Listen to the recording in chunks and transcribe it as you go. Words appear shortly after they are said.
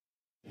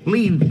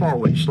Lean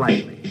forward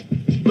slightly.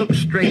 Look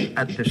straight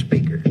at the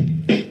speaker.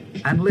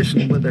 And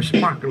listen with a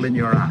sparkle in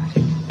your eye,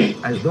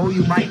 as though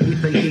you might be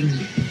thinking,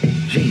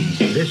 gee,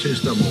 this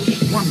is the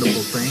most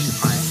wonderful thing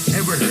I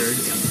ever heard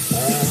in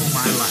all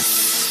my life.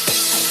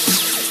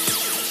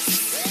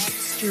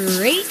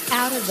 Straight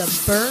out of the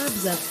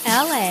burbs of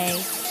L.A.,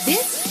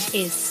 this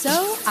is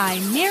So I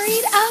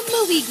Married a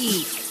Movie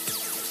Geek.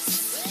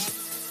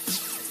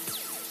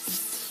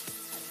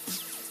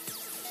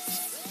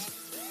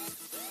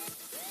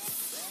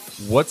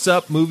 What's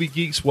up, movie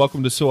geeks?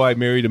 Welcome to So I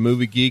Married a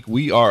Movie Geek.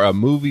 We are a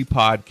movie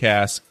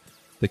podcast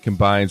that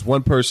combines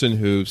one person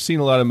who's seen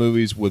a lot of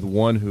movies with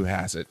one who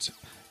hasn't.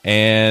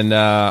 And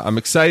I'm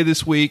excited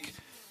this week.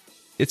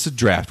 It's a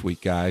draft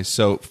week, guys.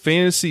 So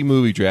fantasy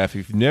movie draft.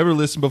 If you've never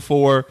listened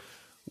before,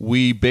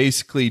 we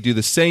basically do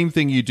the same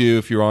thing you do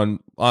if you're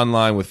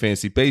online with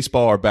fantasy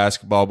baseball or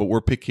basketball, but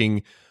we're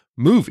picking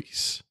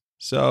movies.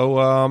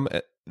 So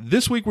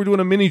this week we're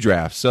doing a mini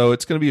draft. So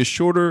it's going to be a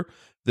shorter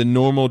the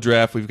normal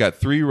draft. We've got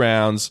 3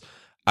 rounds.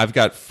 I've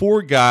got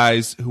 4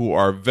 guys who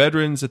are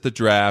veterans at the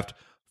draft,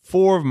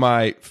 4 of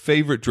my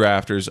favorite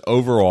drafters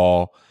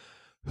overall,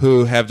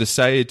 who have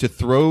decided to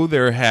throw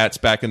their hats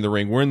back in the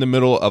ring. We're in the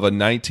middle of a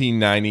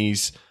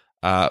 1990s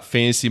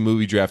fantasy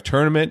movie draft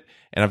tournament,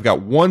 and I've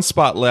got 1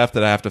 spot left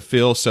that I have to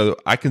fill, so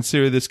I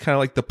consider this kind of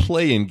like the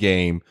play-in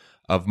game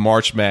of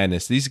March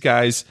Madness. These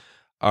guys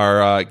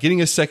are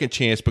getting a second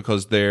chance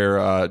because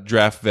they're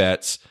draft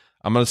vets.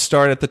 I'm going to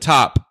start at the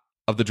top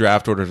of the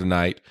draft order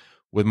tonight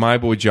with my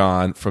boy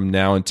John from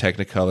Now in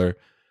Technicolor.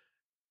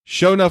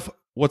 Show enough,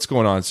 what's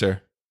going on,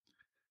 sir?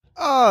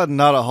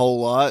 Not a whole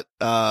lot.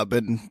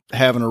 Been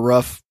having a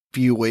rough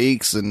few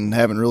weeks and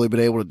haven't really been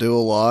able to do a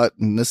lot.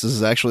 And this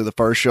is actually the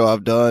first show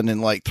I've done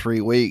in like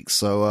 3 weeks.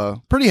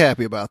 So, pretty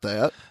happy about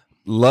that.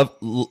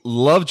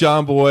 Love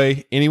John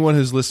Boy. Anyone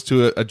who's listened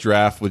to a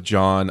draft with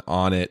John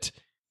on it,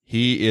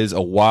 he is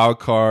a wild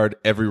card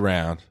every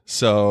round.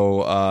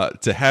 So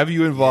to have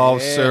you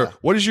involved, sir,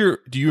 what is your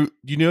do you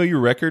know your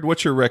record?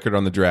 What's your record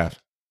on the draft?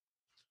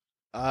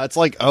 It's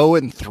like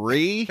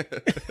 0-3.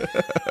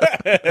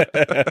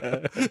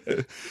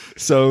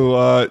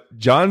 So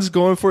John's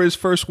going for his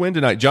first win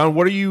tonight. John,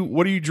 what are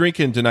you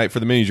drinking tonight for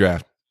the mini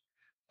draft?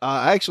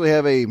 I actually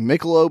have a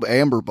Michelob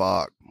Amber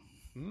Bock.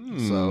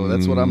 So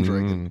that's what I'm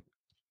drinking.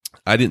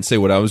 I didn't say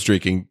what I was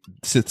drinking.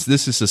 Since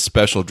this is a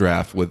special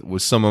draft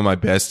with some of my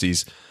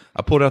besties,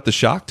 I pulled out the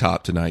Shock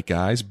Top tonight,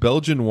 guys.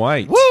 Belgian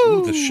White. Woo!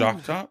 Ooh, the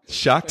Shock Top?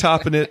 Shock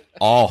Topping it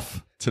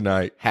off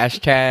tonight.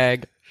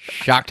 Hashtag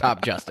Shock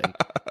Top Justin.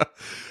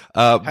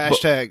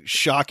 Hashtag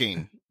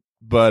shocking.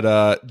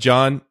 But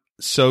John,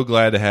 so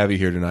glad to have you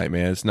here tonight,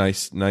 man. It's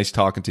nice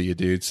talking to you,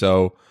 dude.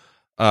 So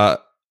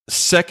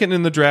second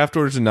in the draft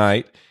order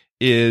tonight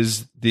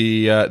is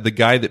the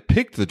guy that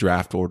picked the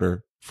draft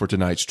order for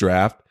tonight's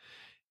draft.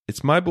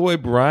 It's my boy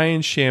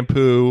Brian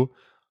Shampoo,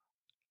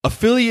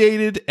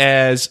 affiliated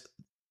as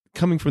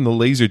coming from the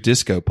Laser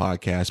Disco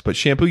podcast. But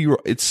Shampoo,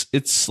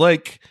 it's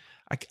like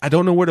I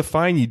don't know where to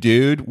find you,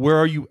 dude. Where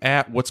are you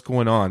at? What's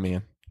going on,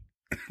 man?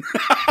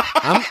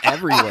 I'm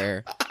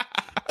everywhere.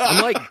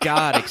 I'm like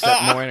God,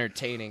 except more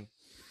entertaining.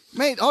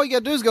 Man, all you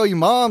gotta do is go to your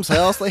mom's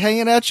house. They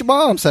hanging out your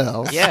mom's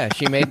house. Yeah,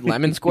 she made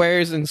lemon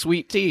squares and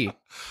sweet tea.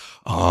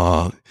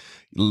 Oh,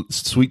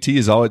 sweet tea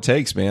is all it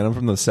takes, man. I'm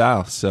from the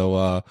South,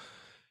 so.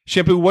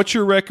 Shampoo, what's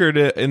your record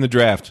in the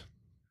draft?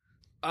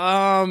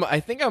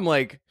 I think I'm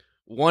like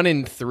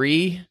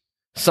 1-3,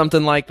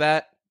 something like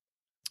that.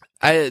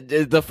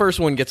 The first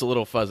one gets a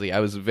little fuzzy. I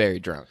was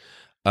very drunk.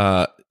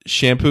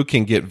 Shampoo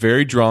can get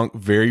very drunk,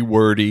 very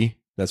wordy.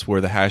 That's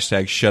where the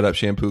hashtag Shut Up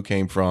Shampoo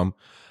came from.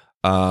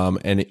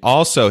 And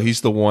also,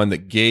 he's the one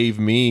that gave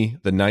me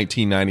the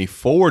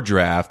 1994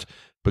 draft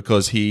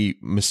because he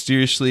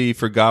mysteriously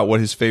forgot what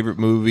his favorite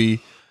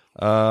movie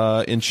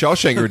in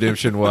Shawshank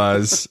Redemption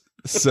was.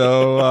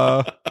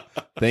 So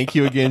thank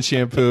you again,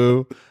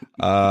 Shampoo.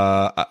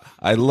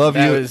 I love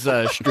you. That was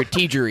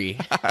strategery.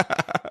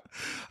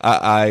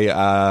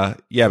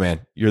 Yeah,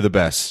 man, you're the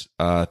best.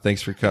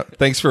 Thanks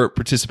for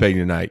participating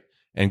tonight,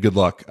 and good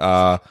luck.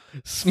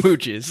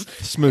 Smooches.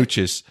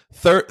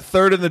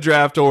 Third in the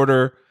draft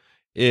order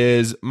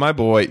is my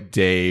boy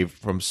Dave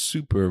from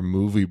Super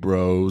Movie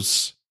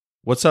Bros.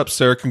 What's up,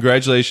 sir?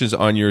 Congratulations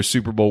on your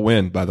Super Bowl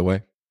win, by the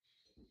way.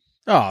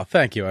 Oh,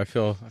 thank you. I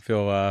feel.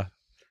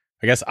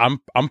 I guess I'm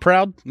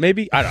proud.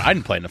 Maybe I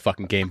didn't play in the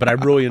fucking game, but I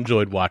really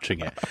enjoyed watching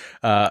it.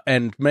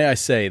 And may I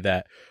say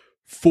that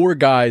 4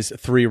 Guys,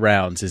 3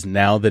 Rounds is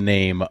now the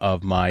name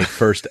of my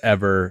first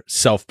ever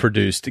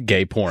self-produced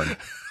gay porn.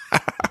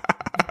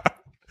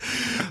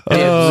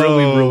 I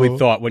really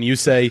thought when you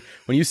say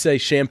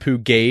Shampoo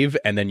gave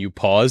and then you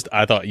paused,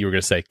 I thought you were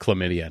going to say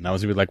chlamydia, and I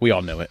was going to be like, we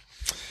all knew it.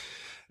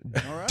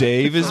 Right.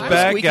 Dave is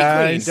back,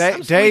 guys.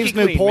 Dave's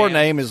new porn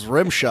name is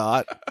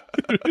Rimshot.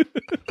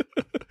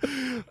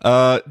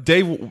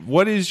 Dave,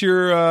 what's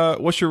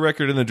your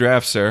record in the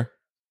draft, sir?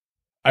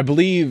 I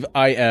believe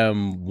I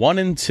am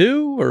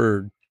 1-2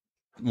 or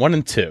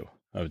 1-2.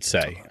 I would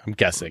say. I'm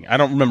guessing. I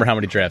don't remember how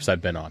many drafts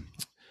I've been on.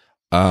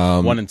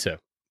 1-2.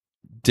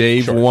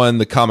 Dave Sure. won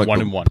the comic One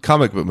book, and one.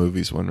 comic book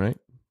movies one, right?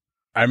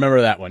 I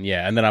remember that one,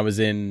 yeah. And then I was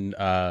in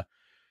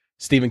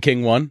Stephen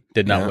King one.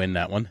 Did not Yeah. win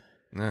that one.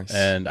 Nice.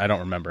 And I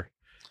don't remember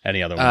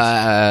any other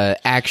ones.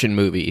 Action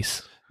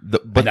movies.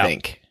 But I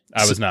think.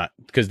 I was not,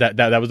 because that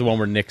was the one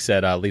where Nick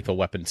said Lethal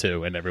Weapon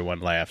 2 and everyone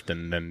laughed,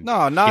 and then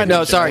No, not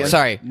No, sorry.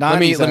 Let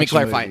me 90s action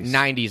clarify. movies.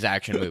 90s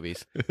action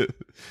movies.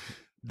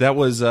 that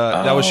was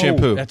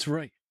Shampoo. That's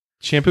right.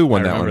 Shampoo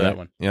won I that one. remember that right?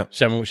 one.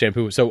 Yep.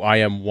 Shampoo. So I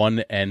am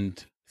 1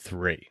 and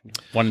 3.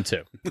 1 and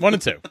 2. 1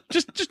 and 2.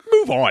 Just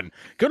move on.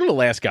 Go to the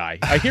last guy.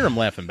 I hear him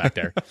laughing back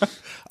there.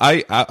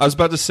 I was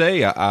about to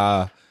say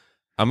I'm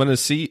gonna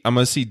see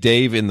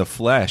Dave in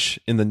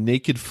the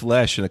naked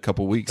flesh in a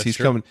couple weeks. That's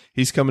true.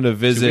 He's coming to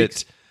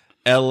visit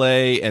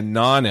L.A. and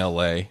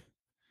non-L.A.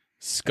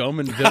 Scum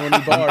and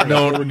villainy bar. That's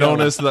where we're known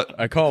going. as the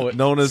I call it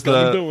known as Scum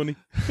the- and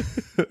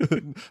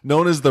villainy.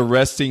 known as the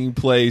resting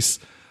place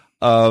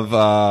of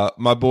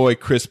my boy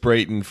Chris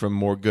Brayton from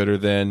More Gooder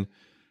Than.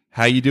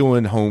 How you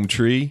doing, Home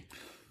Tree?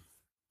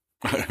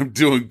 I'm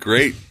doing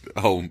great,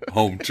 home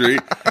tree.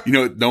 You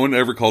know, no one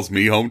ever calls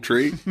me Home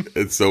Tree.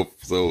 It's so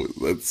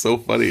that's so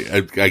funny.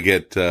 I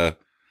get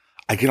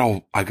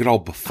all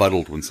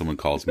befuddled when someone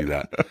calls me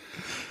that.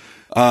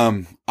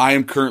 I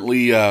am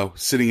currently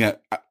sitting at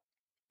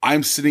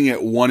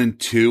 1 and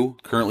 2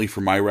 currently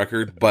for my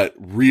record, but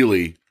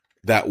really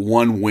that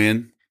one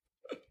win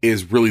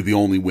is really the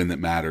only win that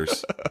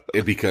matters.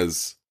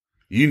 Because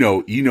you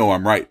know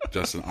I'm right,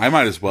 Justin. I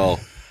might as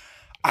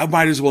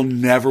well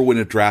never win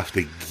a draft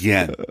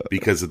again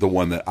because of the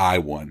one that I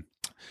won.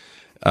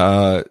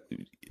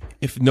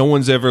 If no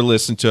one's ever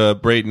listened to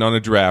Brayton on a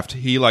draft,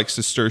 he likes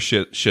to stir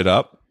shit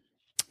up,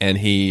 and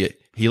he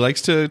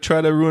likes to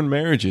try to ruin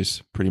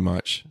marriages, pretty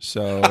much.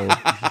 So,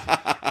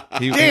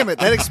 Damn it!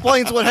 That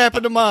explains what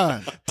happened to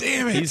mine.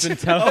 Damn it! He's been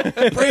telling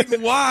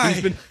Brayton,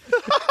 why?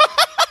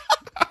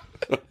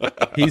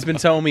 He's been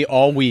telling me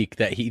all week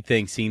that he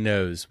thinks he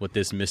knows what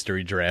this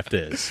mystery draft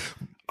is.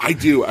 I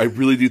do. I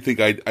really do think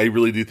I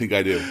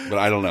do, but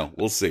I don't know.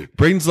 We'll see.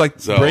 Brayton's like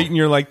So- Brayton.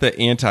 You're like the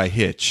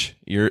anti-hitch.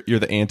 You're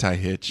the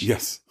anti-hitch.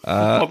 Yes.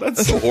 Oh,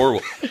 that's so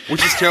horrible.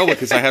 Which is terrible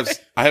because I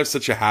have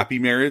such a happy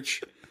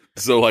marriage.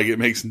 So like it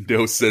makes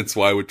no sense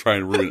why I would try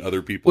and ruin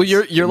other people's.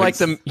 Well, you're It like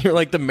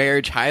makes- the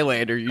marriage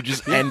Highlander. You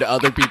just end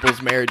other people's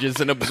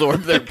marriages and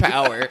absorb their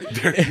power.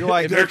 You're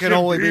like there can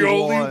only be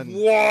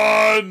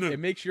one. It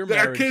makes your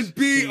There marriage can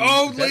be seem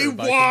only better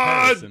by one.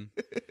 comparison.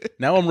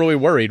 Now I'm really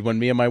worried when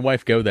me and my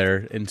wife go there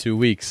in 2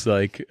 weeks.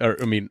 Like,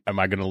 am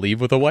I going to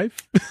leave with a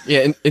wife?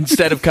 Yeah,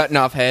 instead of cutting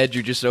off heads,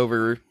 you're just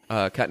over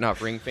cutting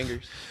off ring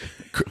fingers.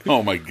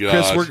 Oh my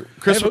god.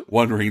 Chris,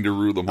 One ring to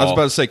rule them I was all.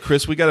 about to say,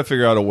 Chris, we got to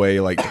figure out a way,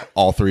 like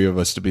all three of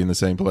us, to be in the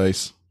same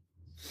place.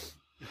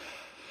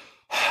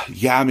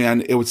 Yeah,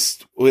 man.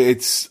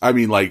 It's. I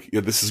mean, like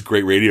this is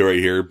great radio right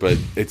here, but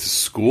it's a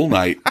school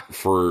night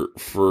for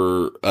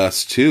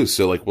us too.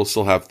 So like, we'll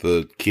still have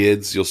the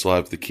kids. You'll still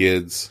have the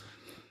kids.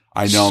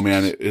 I know,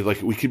 man.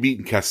 Like we could meet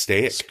in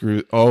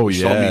Castaic. Oh We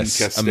shall meet in yes,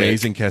 Castaic.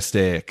 amazing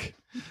Castaic.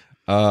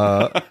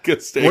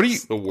 Castaic's What do you?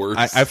 the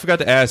worst. I forgot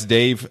to ask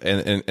Dave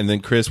and then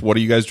Chris. What are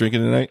you guys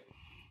drinking tonight?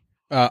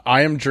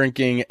 I am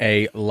drinking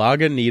a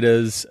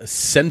Lagunitas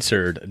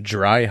censored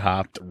dry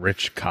hopped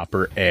rich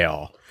copper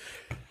ale.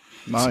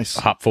 Nice.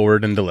 Hop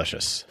forward and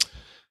delicious.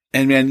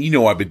 And man, you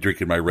know I've been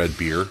drinking my red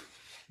beer.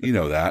 You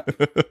know that.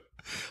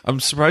 I'm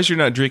surprised you're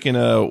not drinking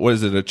what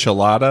is it, a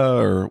chelada,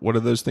 or what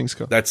are those things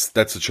called? That's a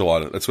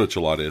chelada. That's what a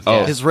chelada is.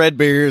 Oh. His red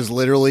beer is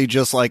literally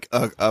just like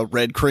a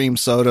red cream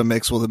soda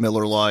mixed with a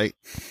Miller Lite.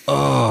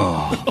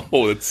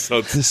 Oh, that's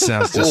so. This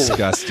sounds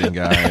disgusting,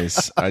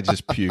 guys. I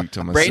just puked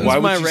on myself. Brayton's Why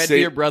would my you red say-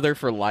 beer brother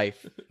for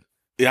life.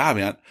 Yeah,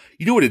 man.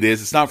 You know what it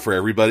is? It's not for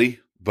everybody,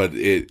 but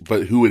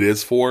who it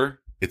is for,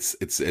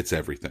 it's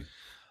everything.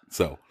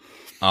 So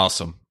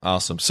Awesome.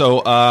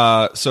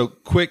 So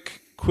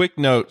quick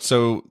note.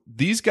 So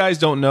these guys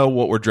don't know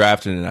what we're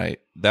drafting tonight.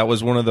 That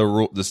was one of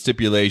the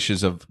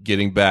stipulations of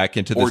getting back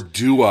into this. or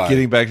do I?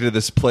 Getting back into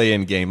this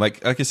play-in game.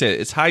 Like I said,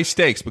 it's high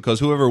stakes because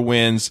whoever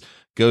wins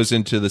goes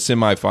into the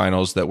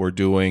semifinals that we're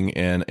doing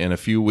in a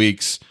few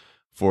weeks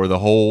for the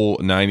whole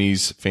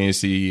 90s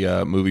fantasy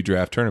movie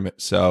draft tournament.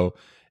 So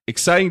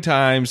exciting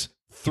times,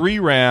 3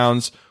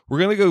 rounds. We're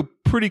going to go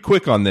pretty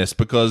quick on this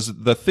because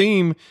the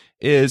theme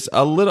is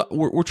a little,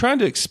 we're trying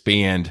to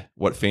expand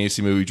what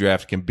fantasy movie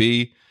draft can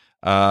be.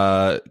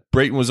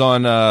 Brayton was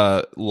on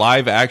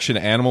live action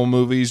animal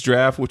movies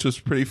draft, which was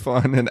pretty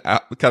fun and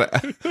kind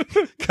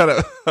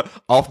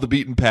of off the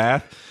beaten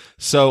path.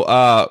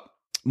 So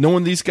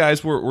knowing these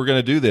guys were going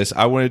to do this,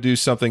 I want to do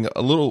something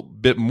a little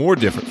bit more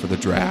different for the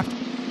draft.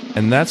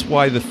 And that's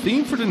why the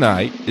theme for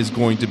tonight is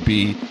going to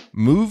be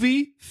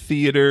movie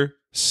theater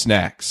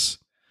snacks.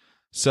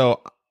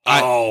 So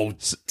dang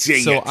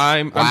it.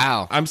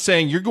 I'm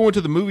saying you're going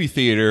to the movie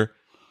theater.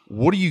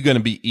 What are you going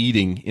to be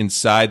eating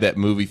inside that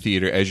movie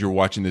theater as you're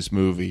watching this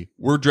movie?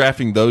 We're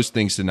drafting those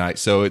things tonight.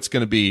 So it's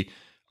going to be,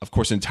 of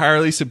course,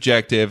 entirely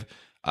subjective.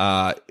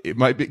 It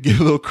might get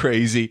a little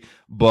crazy,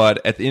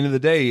 but at the end of the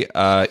day,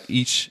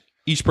 each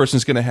each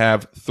person's going to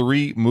have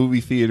 3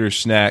 movie theater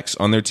snacks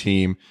on their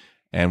team,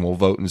 and we'll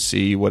vote and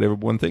see what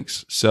everyone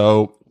thinks.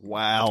 So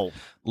Wow.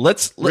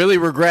 let's Really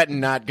regretting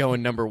not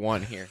going number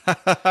 1 here.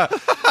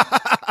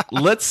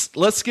 let's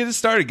get it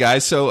started,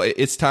 guys. So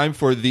it's time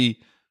for the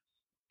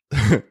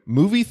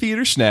movie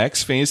theater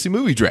snacks fantasy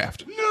movie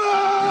draft.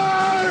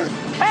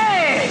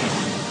 Hey!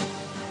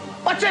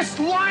 What's this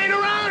lying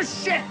around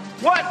shit?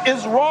 What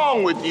is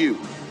wrong with you?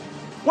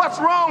 What's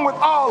wrong with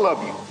all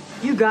of you?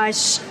 You guys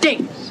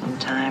stink.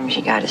 Sometimes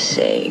you gotta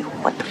say,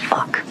 what the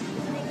fuck?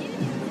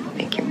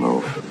 Make your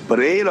move. But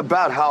it ain't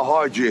about how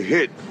hard you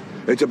hit.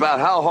 It's about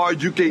how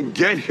hard you can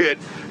get hit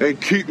and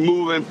keep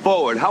moving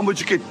forward. How much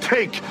you can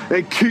take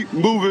and keep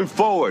moving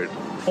forward.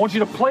 I want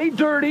you to play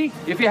dirty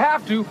if you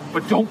have to,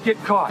 but don't get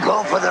caught.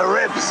 Go for the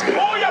ribs.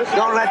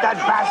 Don't let that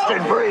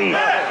bastard breathe.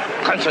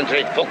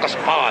 Concentrate, focus,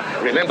 power.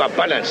 Remember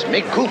balance,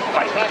 make cool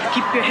fight.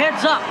 Keep your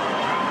heads up.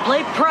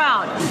 Play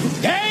proud.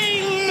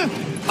 Game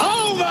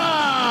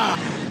over!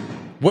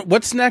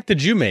 What snack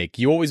did you make?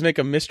 You always make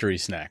a mystery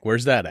snack.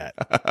 Where's that at?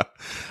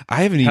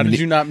 I haven't How even. did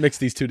you not mix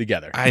these two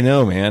together? I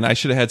know, man. I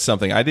should have had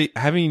something. I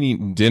haven't even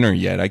eaten dinner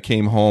yet. I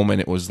came home and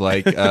it was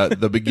like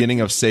the beginning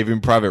of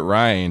Saving Private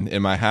Ryan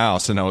in my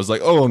house, and I was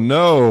like, "Oh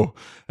no!"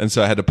 And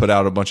so I had to put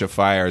out a bunch of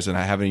fires, and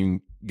I haven't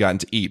even gotten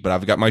to eat. But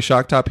I've got my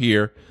shock top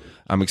here.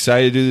 I'm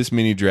excited to do this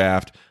mini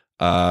draft.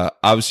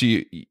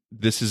 Obviously,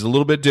 this is a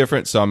little bit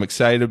different, so I'm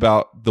excited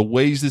about the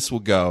ways this will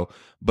go.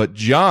 But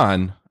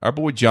John, our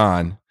boy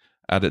John,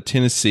 out of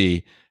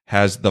Tennessee,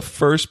 has the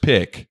first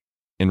pick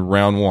in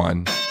round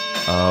 1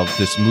 of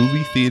this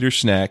movie theater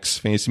snacks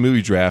fantasy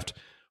movie draft.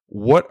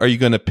 What are you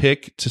going to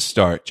pick to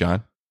start,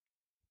 John?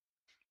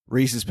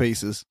 Reese's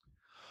Pieces.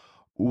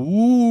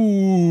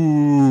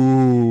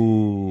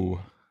 Ooh.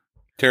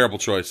 Terrible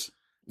choice.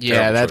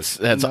 Yeah, Terrible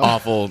that's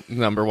awful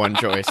number 1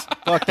 choice.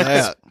 Fuck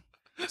that.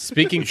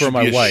 Speaking You for should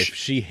my be wife,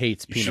 she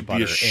hates you peanut should be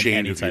butter in ashamed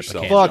any of type of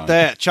yourself. candy. Fuck John.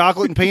 that.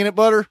 Chocolate and peanut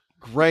butter?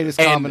 Greatest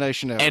And-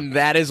 combination ever. And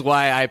that is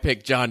why I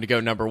picked John to go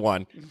number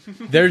 1.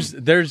 There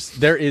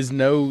is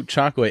no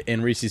chocolate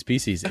in Reese's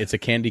Pieces. It's a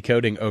candy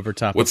coating over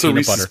top What's of a peanut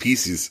Reese's butter.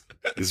 Pieces?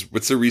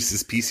 What's a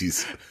Reese's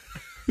Pieces?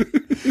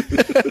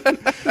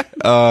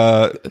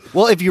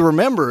 Well, if you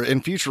remember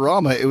in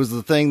Futurama, it was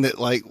the thing that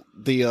like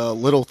the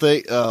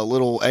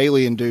little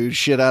alien dude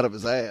shit out of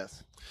his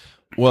ass.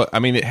 Well, I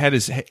mean, it had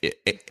his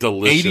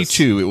Delicious.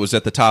 82. It was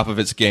at the top of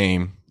its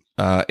game.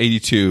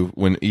 82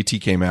 when ET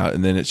came out,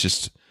 and then it's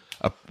just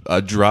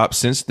a drop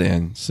since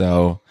then.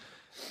 So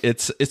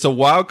it's a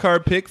wild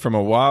card pick from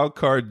a wild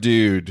card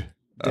dude.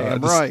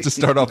 Damn right. To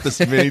start off this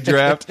mini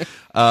draft,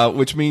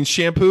 which means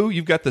Shampoo,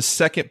 you've got the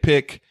second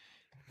pick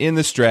in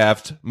this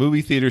draft.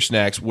 Movie theater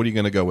snacks. What are you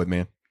going to go with,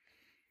 man?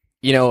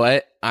 You know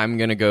what? I'm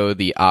going to go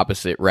the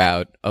opposite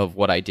route of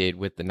what I did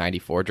with the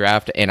 94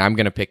 draft, and I'm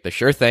going to pick the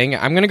sure thing.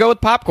 I'm going to go with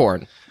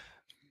popcorn.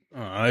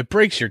 Oh, it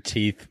breaks your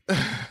teeth.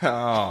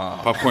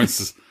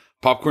 Popcorn's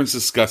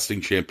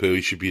disgusting. Shampoo.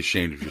 You should be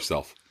ashamed of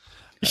yourself.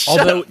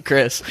 Although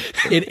Chris.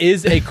 it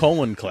is a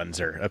colon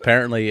cleanser.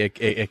 Apparently,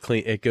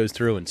 it goes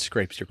through and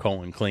scrapes your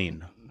colon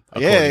clean.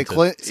 Yeah, it,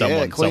 according to it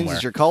someone cleanses somewhere.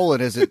 your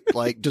colon as it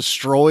like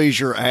destroys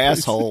your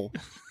asshole.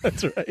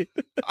 That's right.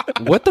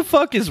 What the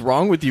fuck is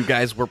wrong with you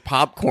guys where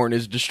popcorn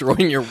is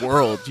destroying your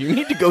world? You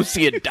need to go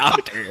see a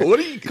doctor. What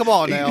are you? Come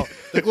on now.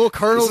 The little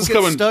kernels This is get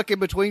coming- stuck in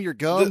between your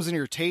gums and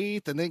your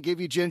teeth and then give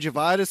you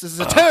gingivitis. This is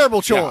a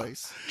terrible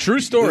choice. True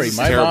story. This is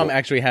My terrible. mom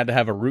actually had to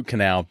have a root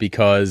canal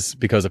because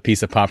a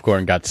piece of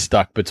popcorn got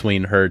stuck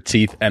between her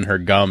teeth and her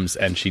gums,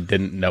 and she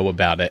didn't know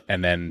about it,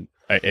 and then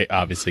it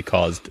obviously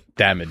caused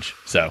damage.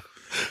 So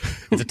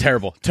it's a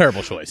terrible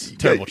choice.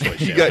 Terrible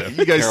choice. You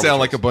Shampoo. guys Terrible sound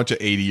like choice. a bunch of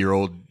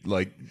 80-year-old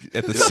like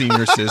at the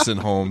senior citizen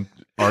home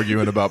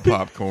arguing about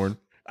popcorn.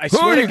 I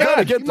swear to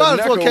God, You might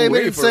as well came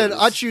in and said,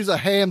 I choose a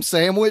ham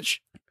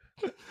sandwich.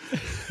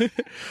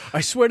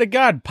 I swear to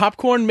God,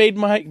 popcorn made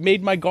my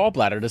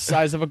gallbladder the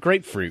size of a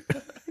grapefruit.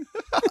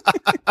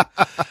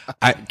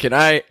 Can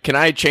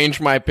I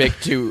change my pick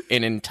to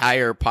an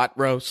entire pot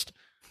roast?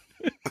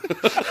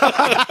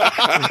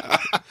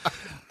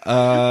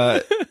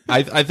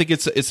 I think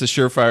it's a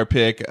surefire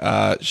pick.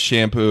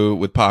 Shampoo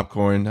with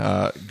popcorn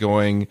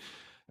going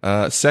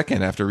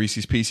second after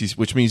Reese's Pieces,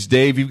 which means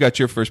Dave, you've got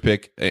your first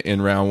pick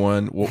in round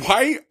 1.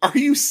 Why are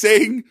you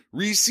saying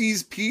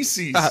Reese's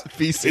Pieces?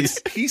 Pieces. It's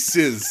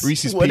pieces.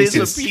 Reese's What is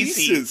Pieces. a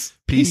Pieces.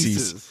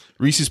 Pieces.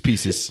 Reese's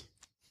Pieces.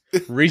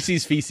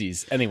 Reese's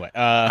Feces. Anyway,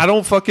 I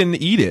don't fucking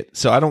eat it,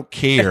 so I don't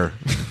care.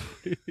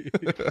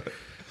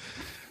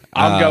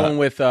 I'm going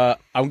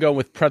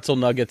with pretzel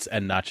nuggets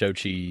and nacho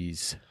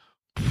cheese.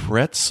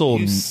 Pretzel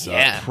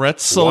Yeah. Why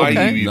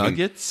do you even-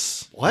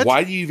 nuggets? What?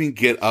 Why do you even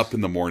get up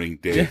in the morning,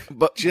 Dave?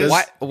 But Just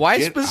why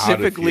get out of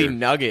specifically here.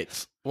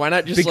 nuggets? Why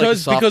not just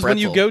Because like a soft when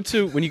you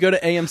pretzel? go to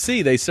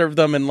AMC, they serve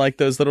them in like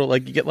those little,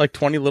 like you get like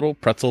 20 little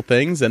pretzel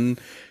things, and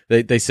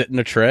they sit in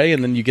a tray,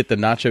 and then you get the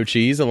nacho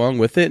cheese along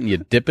with it, and you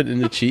dip it in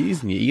the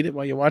cheese, and you eat it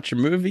while you watch your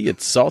movie.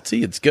 It's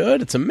salty, it's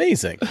good, it's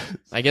amazing.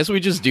 I guess we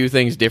just do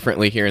things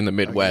differently here in the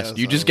Midwest.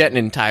 You just get an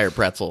entire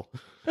pretzel.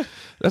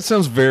 That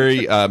sounds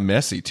very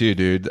messy too,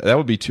 dude. That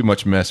would be too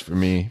much mess for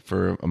me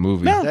for a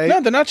movie. No,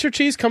 the nacho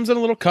cheese comes in a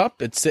little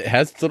cup. It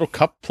has a little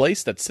cup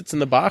place that sits in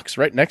the box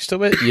right next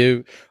to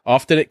it.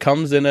 Often it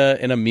comes in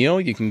a meal.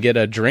 You can get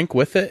a drink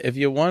with it if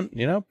you want.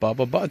 Blah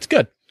blah blah. It's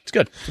good. It's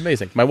good. It's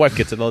amazing. My wife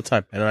gets it all the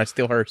time, and I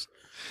steal hers.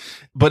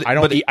 But I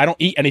don't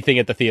eat anything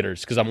at the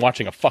theaters because I'm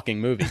watching a fucking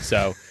movie.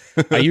 So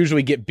I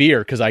usually get beer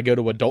because I go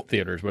to adult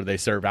theaters where they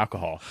serve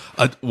alcohol.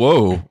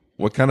 Whoa,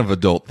 what kind of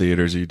adult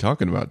theaters are you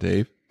talking about,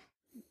 Dave?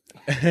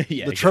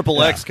 The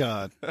Triple X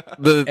God.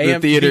 The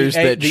theaters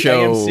that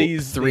show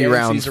AMCs, 3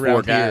 rounds,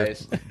 4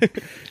 guys.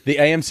 The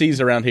AMCs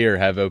around here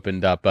have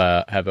opened up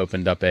a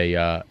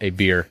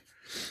beer,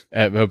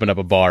 have opened up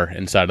a bar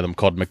inside of them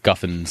called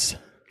McGuffin's.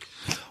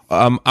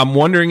 I'm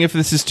wondering if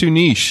this is too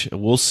niche.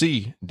 We'll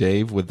see,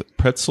 Dave, with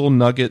pretzel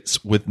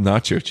nuggets with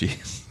nacho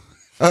cheese.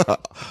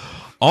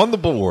 On the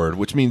board,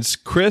 which means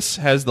Chris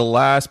has the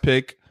last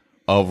pick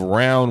of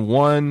round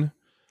 1.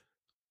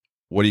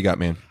 What do you got,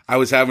 man? I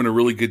was having a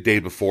really good day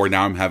before.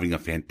 Now I'm having a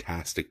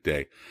fantastic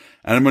day,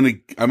 and I'm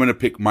gonna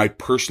pick my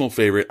personal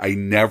favorite. I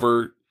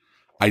never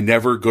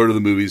go to the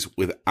movies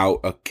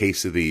without a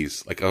case of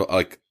these,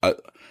 and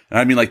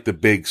I mean like the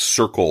big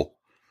circle,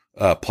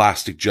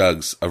 plastic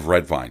jugs of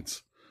Red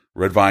Vines.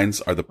 Red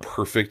Vines are the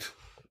perfect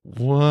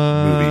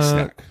movie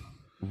snack.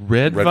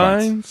 Red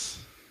Vines?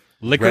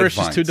 Licorice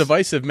is too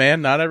divisive,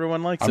 man. Not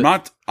everyone likes it.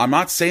 I'm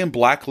not saying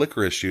black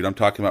licorice, dude. I'm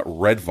talking about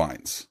Red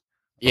Vines.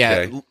 Yeah,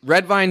 Okay?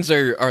 Red Vines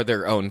are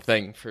their own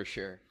thing for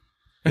sure.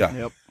 Yeah.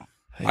 Yep.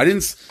 I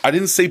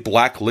didn't say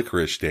black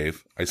licorice,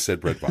 Dave. I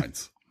said Red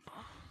Vines.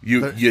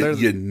 You nugget.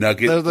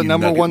 They're the you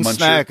number nugget one muncher.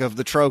 snack of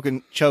the choke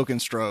and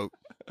stroke.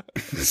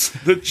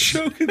 The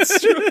choke and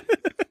stroke.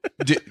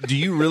 Do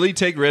you really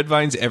take Red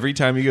Vines every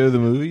time you go to the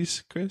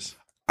movies, Chris?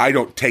 I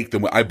don't take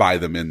them. I buy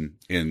them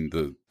in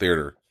the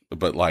theater.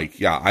 But I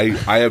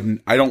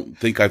don't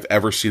think I've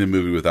ever seen a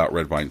movie without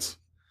Red Vines.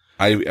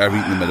 I've eaten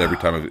them at every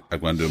time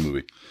I've gone to a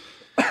movie.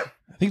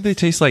 I think they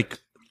taste like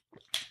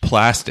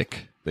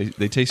plastic.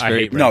 They taste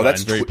very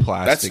that's very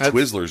plastic. That's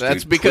Twizzlers.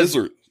 That's dude. because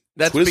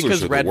Twizzlers are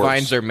the Red worst.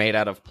 Vines are made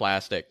out of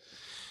plastic.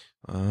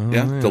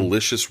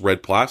 Delicious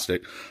red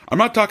plastic. I'm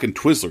not talking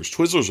Twizzlers.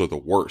 Twizzlers are the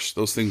worst.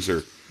 Those things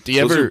are. Do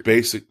you ever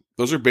basic?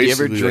 Those are Do you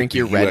basically. ever drink like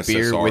your the red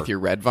beer USSR. with your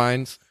Red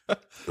Vines?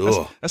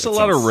 Ugh, That's a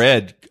lot of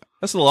red.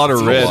 That's a lot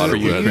of red for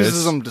you, He Chris.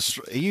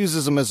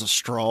 uses them as a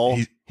straw.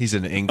 He's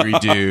an angry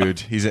dude.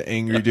 He's an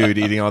angry dude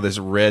eating all this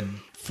red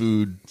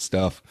food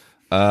stuff.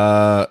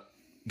 Guys,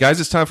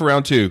 it's time for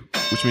round 2,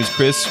 which means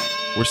Chris,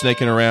 we're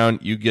snaking around.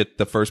 You get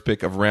the first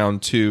pick of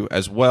round 2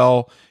 as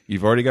well.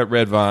 You've already got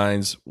Red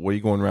Vines. What are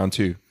you going round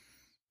 2?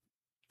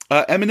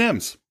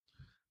 M&Ms.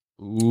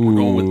 We're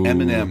going with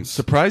M&Ms.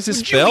 Surprised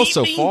this fell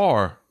so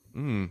far.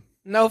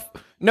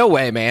 No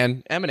way,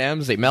 man.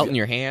 M&Ms, they melt in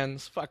your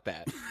hands. Fuck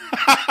that.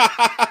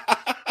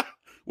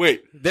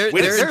 Wait, Their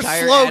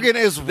slogan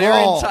is wrong.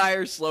 Their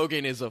entire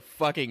slogan is a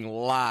fucking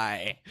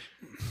lie.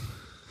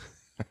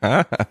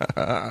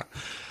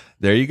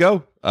 There you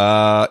go.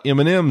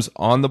 M&M's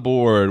on the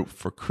board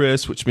for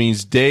Chris, which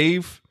means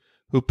Dave,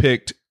 who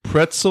picked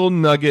pretzel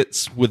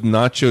nuggets with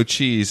nacho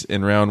cheese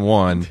in round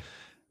 1,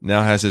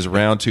 now has his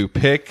round 2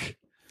 pick.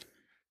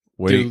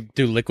 Do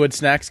liquid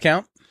snacks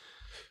count?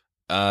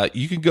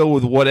 You can go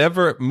with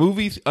whatever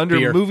movie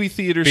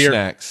theater Beer.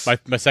 snacks.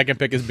 My second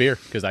pick is beer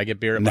because I get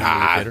beer at my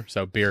movie theater.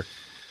 So beer.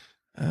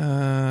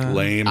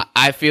 Lame.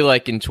 I feel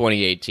like in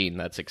 2018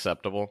 that's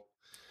acceptable.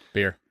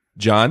 Beer.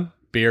 John?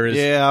 Beer is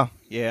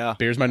Yeah.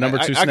 Beer's my number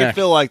 2 I snack. can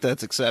feel like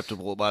that's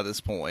acceptable by this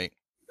point.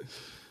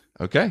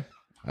 Okay.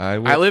 I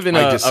live in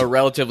a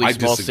relatively I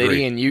small disagree.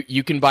 city, and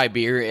you can buy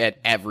beer at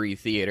every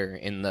theater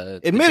in the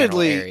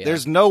Admittedly, general area.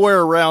 there's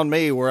nowhere around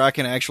me where I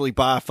can actually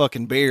buy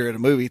fucking beer at a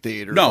movie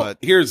theater. No, but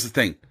here's the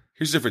thing.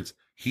 Here's the difference.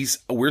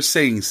 We're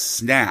saying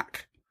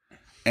snack,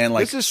 and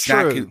like This is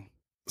snack, true.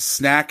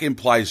 snack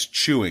implies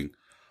chewing.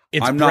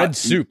 It's I'm bread not-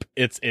 soup.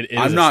 It is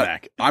I'm a not.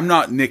 snack. I'm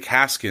not Nick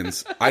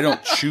Haskins. I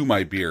don't chew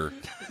my beer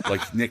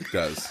like Nick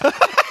does.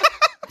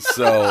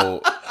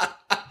 So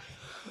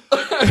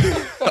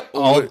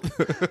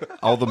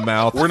all the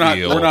mouth. we're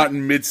not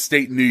in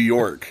mid-state New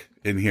York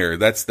in here.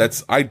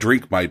 That's I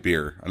drink my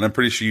beer, and I'm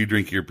pretty sure you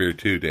drink your beer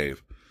too,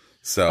 Dave.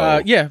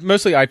 So Yeah,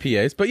 mostly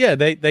IPAs, but yeah,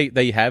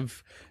 they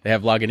have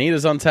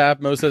Lagunitas on tap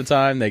most of the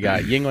time. They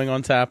got Yingling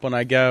on tap when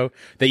I go.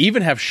 They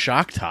even have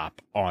Shock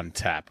Top on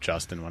tap,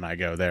 Justin, when I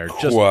go there.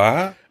 Just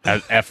what?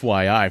 as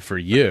FYI for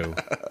you.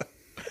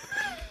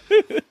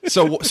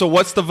 So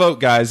what's the vote,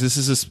 guys? This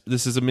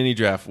is a mini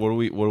draft. What are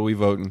we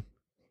voting?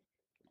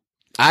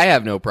 I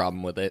have no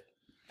problem with it.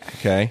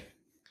 Okay.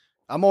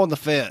 I'm on the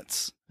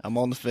fence.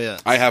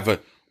 I have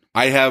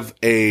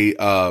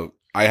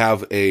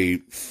a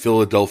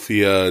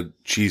Philadelphia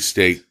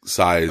cheesesteak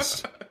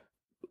sized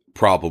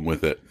problem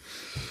with it.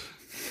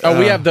 Oh,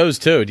 we have those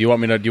too. Do you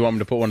want me to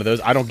put one of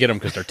those? I don't get them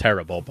because they're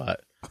terrible,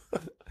 but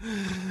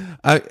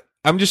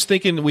I'm just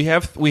thinking we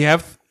have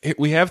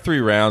 3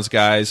 rounds,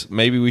 guys.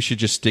 Maybe we should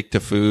just stick to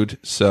food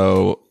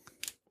so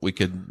we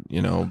could,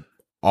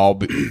 all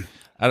be.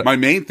 My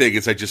main thing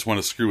is I just want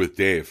to screw with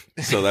Dave.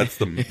 So that's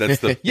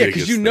the Yeah,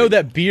 because you know thing.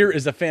 that beer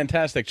is a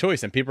fantastic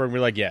choice, and people are gonna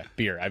be like, "Yeah,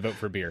 beer. I vote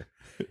for beer."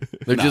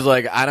 They're just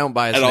like, I don't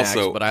buy And snacks,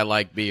 also- but I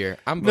like beer.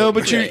 I'm No,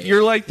 voting but for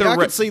you're like the I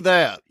can see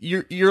that.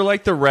 you're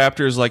like the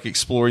Raptors, like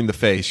exploring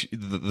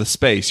the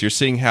space. You're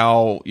seeing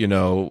how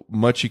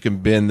much you can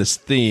bend this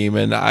theme,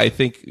 and I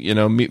think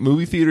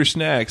movie theater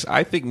snacks.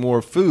 I think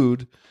more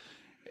food,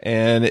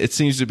 and it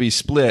seems to be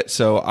split.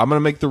 So I'm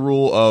gonna make the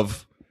rule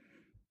of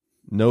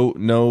no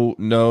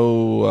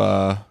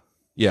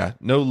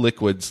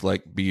liquids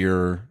like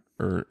beer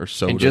or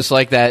soda. And just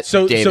like that,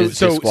 So Dave is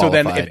then,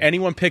 disqualified. if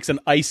anyone picks an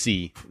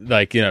icy,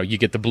 like you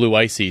get the blue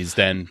ices,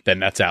 then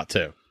that's out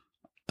too.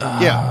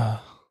 Yeah.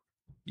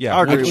 yeah,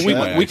 I agree with we,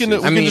 that. we can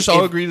I mean, just all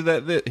if- agree to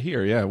that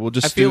here. Yeah, we'll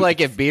just. I feel do- like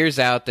if beer's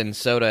out, then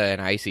soda and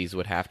ices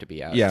would have to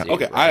be out. Yeah. too,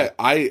 Okay, right?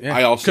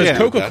 I also Because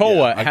agree with that. Coca-Cola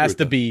Yeah, I agree has with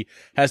to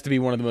that. be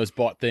one of the most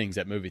bought things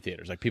at movie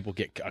theaters. Like people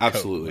get a Coke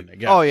Absolutely. when they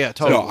go. Oh yeah,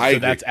 totally. No, I So agree.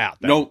 that's out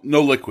then.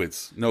 No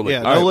liquids. No liquids.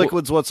 yeah, no All right,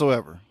 liquids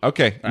whatsoever.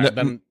 Okay, All right,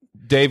 then-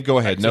 Dave, go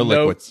ahead. so No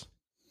no- liquids.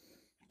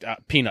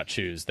 Peanut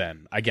chews.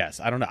 Then I guess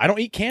I don't know. I don't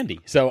eat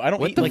candy, so I don't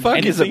What eat the like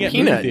fuck is a anything at movie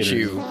peanut theaters.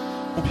 chew?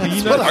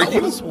 That's what I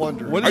was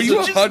wondering. What Are is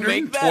you it? just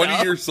make that 120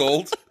 up? years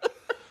old?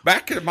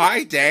 Back in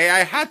my day, I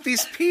had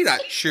these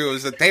peanut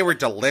chews and they were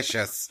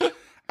delicious.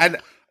 And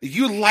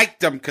you liked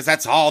them because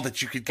that's all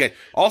that you could get.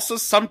 Also,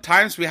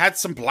 sometimes we had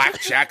some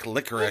blackjack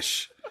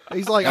licorice.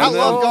 He's like, I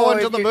love going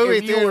to the movie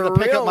theater to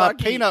pick up my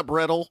peanut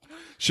brittle.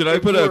 Should I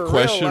put a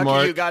question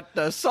mark? You got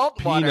the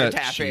salt water Peanut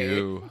taffy.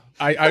 chew.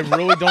 I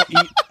really don't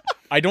eat.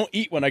 I don't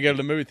eat when I go to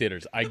the movie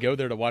theaters. I go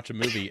there to watch a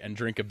movie and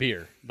drink a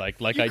beer,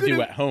 like I do could've-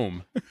 at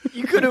home.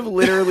 You could have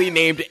literally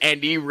named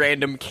any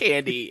random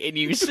candy, and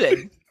you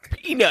said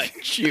peanut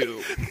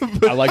chew.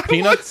 I like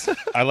peanuts.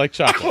 I like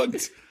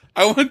chocolate.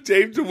 I want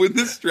Dave to win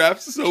this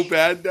draft so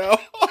bad now.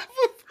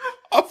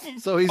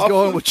 So he's off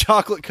going of- with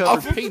chocolate off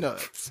covered of-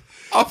 peanuts.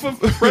 Off of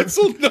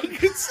pretzel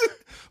nuggets.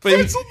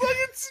 Pretzel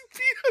nuggets and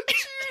peanut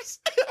chews.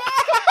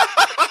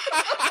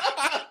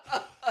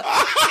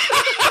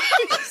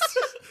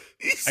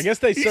 I guess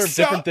they He serve sound-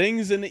 different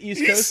things in the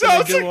East he Coast than they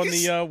sounds do like on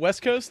he's- the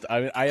West Coast.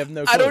 I have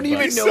no clue. I don't but-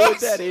 even know what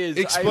that is.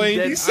 Explain. I'm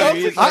dead He sounds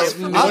serious. like I he's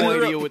have I'm-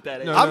 no idea what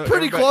that is. No, I'm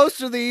pretty everybody- close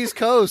to the East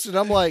Coast, and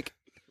I'm like,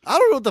 I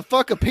don't know what the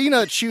fuck a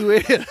peanut chew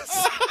is.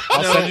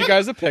 I'll send you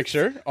guys a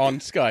picture on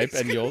Skype,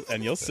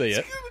 and you'll see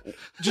it.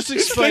 Just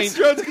This explain. next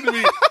round's gonna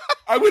be.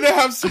 I'm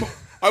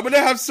gonna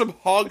have some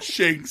hog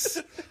shanks.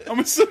 I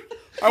want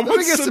Let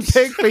me get some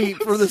pig feet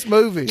for this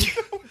movie.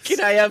 Can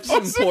I have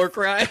some pork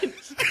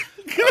rinds?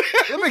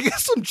 Let me get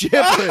some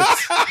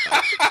giblets.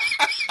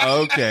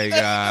 Okay,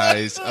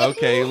 guys.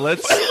 Okay,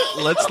 let's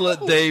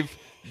let Dave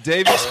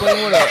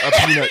explain what a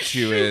peanut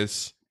chew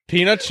is.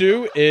 Peanut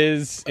chew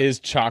is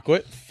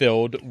chocolate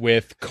filled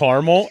with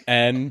caramel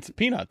and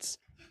peanuts.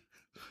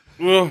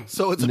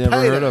 So it's a Never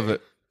payday. heard of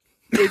it.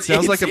 It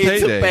sounds like a payday.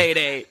 It's a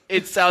payday.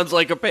 It sounds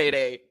like a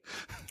payday.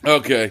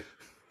 Okay.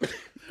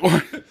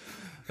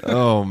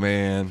 Oh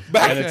man.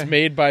 And it's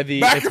made by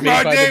the Back it's in made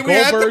my by day, the we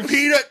had the Goldbergs.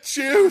 peanut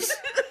chews.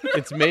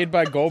 It's made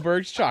by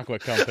Goldberg's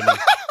Chocolate Company.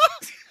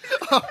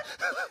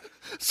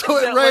 So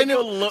Is it that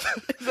random, like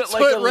is that so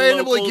like it a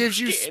randomly local gives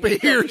you candy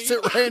spears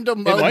company? at random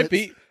It moments. might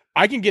be.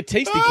 I can get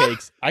tasty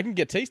cakes. I can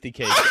get tasty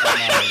cakes. At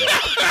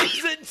my,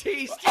 It's a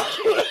tasty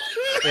cake.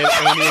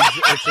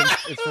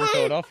 it's from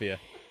Philadelphia.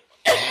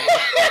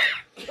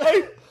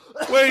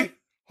 Wait,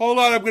 hold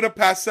on. I'm gonna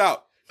pass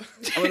out.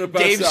 I'm gonna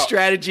pass Dave's out.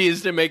 strategy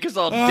is to make us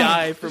all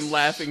die from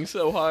laughing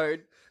so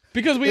hard.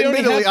 Because we only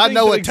have Admittedly, things I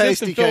know that what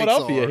exist in tasty cakes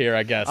Philadelphia are. here.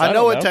 I guess I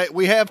know don't what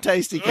we have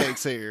tasty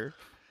cakes here.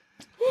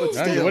 But No,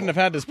 you still. wouldn't have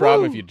had this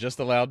problem if you just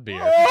allowed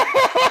beer.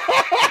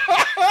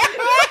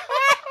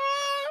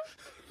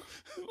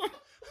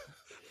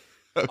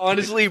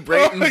 Honestly,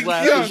 Brayton's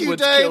laughing Thank is you,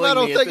 what's Dave. killing I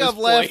don't me at think this I've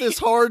laughed point. this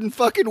hard in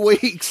fucking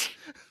weeks.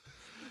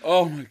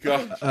 Oh my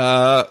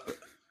god.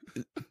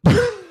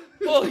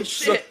 Holy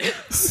shit.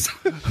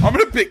 I'm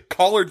gonna pick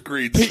collard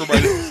greens for my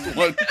next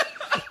one.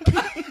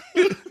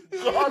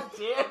 God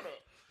damn it.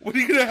 What are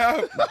you gonna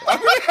have? I'm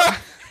gonna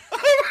have.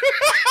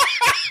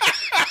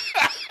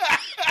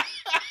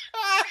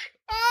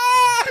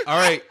 All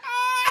right.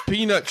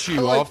 Peanut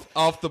chew on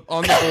the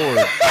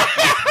board.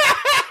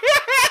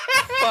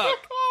 Fuck.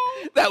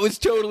 That was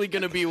totally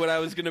going to be what I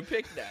was going to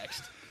pick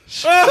next.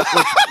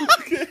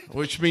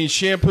 Which means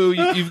shampoo.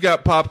 You've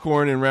got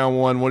popcorn in round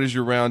one. What is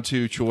your round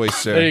two choice,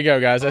 sir? There you go,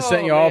 guys. I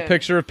sent you all a man.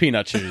 picture of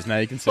peanut chews. Now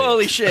you can see.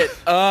 Holy shit.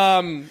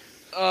 Fuck.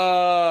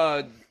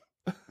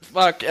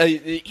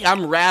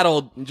 I'm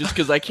rattled just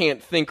because I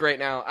can't think right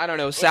now. I don't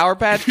know. Sour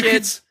Patch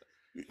Kids?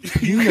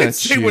 You can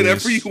say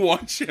whatever you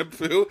want,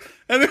 shampoo,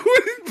 and it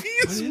wouldn't be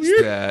as What is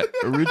weird that?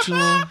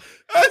 Original?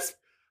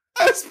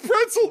 as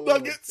pretzel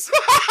nuggets.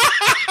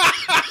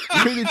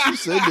 Where did you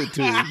send it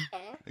to?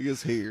 I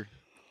guess here.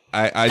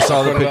 I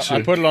saw the picture.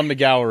 I put it on the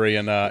gallery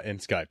in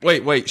Skype.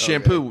 Wait,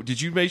 shampoo. Did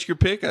you make your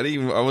pick? I didn't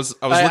even. I was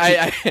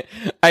looking.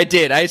 I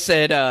did. I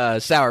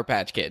said Sour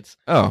Patch Kids.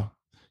 Oh,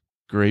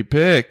 great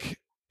pick.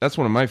 That's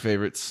one of my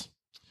favorites.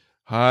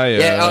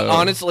 Hi.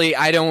 Honestly,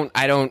 I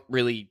don't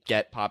really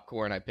get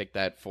popcorn. I picked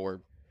that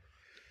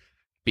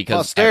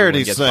because Posterity's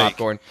everyone gets sake.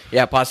 popcorn.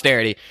 Yeah,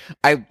 posterity.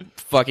 I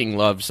fucking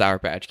love Sour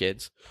Patch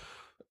Kids.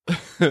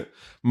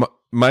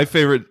 my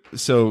favorite.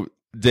 So,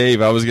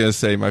 Dave, I was gonna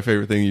say my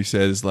favorite thing you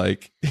said is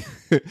like,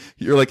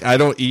 you're like, I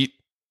don't eat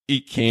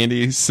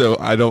candy, so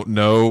I don't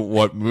know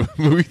what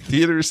movie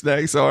theater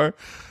snacks are.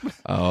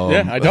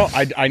 Yeah, I don't.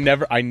 I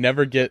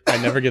never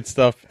get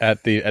stuff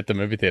at the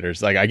movie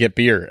theaters. Like I get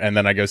beer and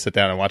then I go sit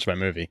down and watch my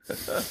movie.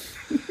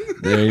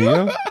 There you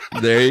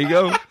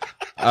go.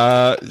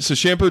 So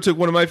Shampoo took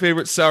one of my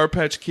favorite Sour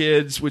Patch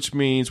Kids, which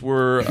means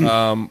we're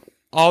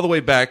all the way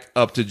back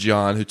up to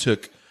John, who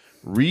took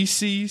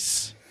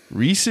Reese's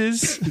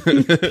Pieces.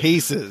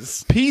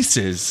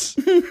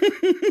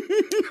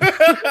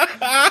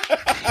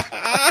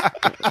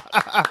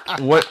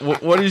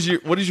 What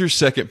is your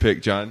second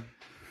pick, John?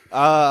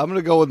 I'm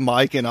gonna go with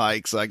Mike and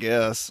Ike's, I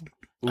guess.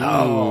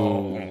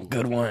 Oh,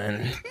 good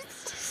one.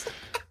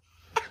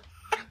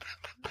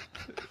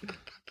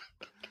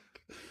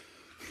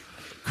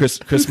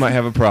 Chris might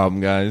have a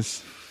problem,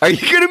 guys. Are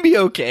you gonna be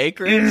okay,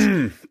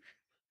 Chris?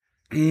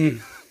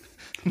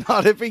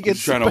 Not if he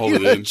gets trying to hold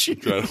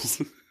it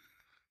in.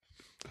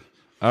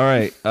 All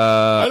right.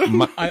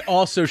 I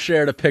also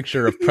shared a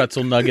picture of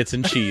pretzel nuggets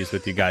and cheese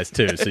with you guys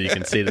too, so you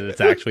can see that it's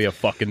actually a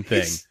fucking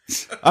thing.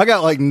 I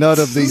got like none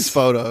of these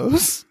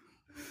photos.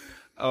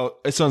 Oh,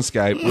 it's on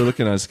Skype. We're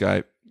looking on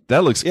Skype.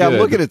 That looks Yeah, good. I'm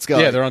looking at Skype.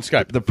 Yeah, they're on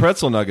Skype. The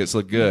pretzel nuggets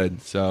look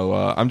good. So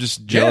I'm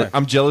just jealous.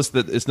 I'm jealous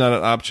that it's not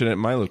an option at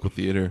my local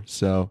theater.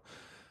 So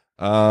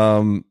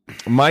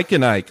Mike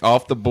and Ike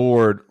off the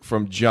board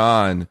from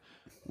John,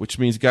 which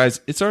means, guys,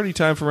 it's already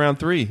time for round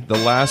 3, the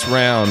last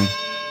round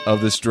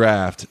of this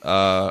draft.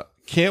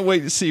 Can't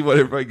wait to see what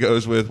everybody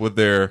goes with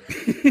their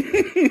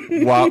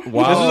wow.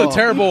 This is a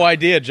terrible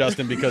idea,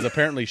 Justin, because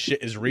apparently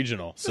shit is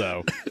regional.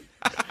 So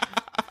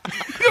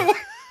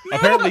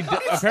apparently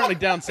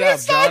down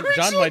south,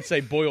 John might say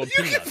boiled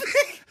peanuts.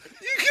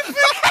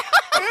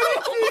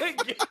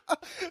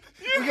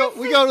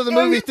 We go to the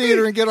movie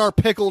theater and get our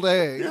pickled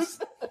eggs.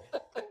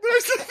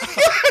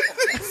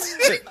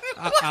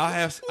 I'll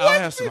have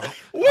some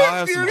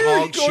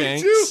hog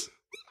shanks.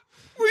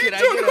 Can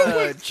I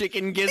get a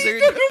chicken gizzard?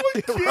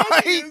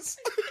 Right?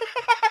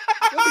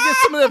 Let me get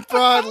some of them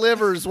fried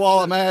livers while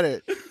I'm at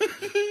it.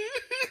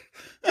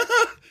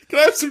 Can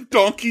I have some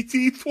donkey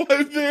teeth while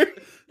I'm there?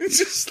 It's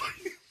just like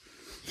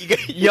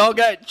y'all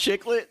got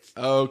chiclets?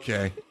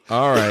 Okay.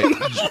 All right.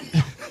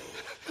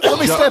 Let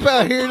me step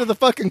out here to the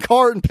fucking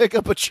cart and pick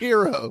up a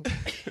churro.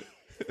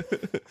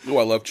 Oh,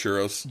 I love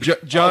churros.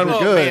 John,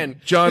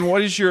 man. John,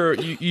 what is your?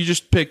 You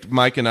just picked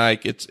Mike and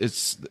Ike.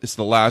 It's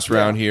the last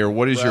round here.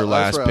 What is your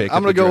last pick?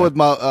 I'm gonna go with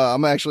my.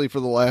 I'm actually for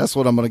the last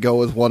one. I'm gonna go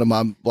with one of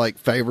my like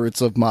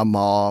favorites of my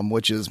mom,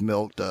 which is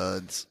Milk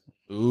Duds.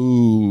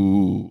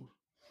 Ooh.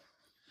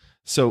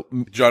 So,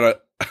 John,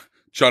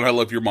 I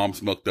love your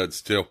mom's Milk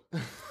Duds too.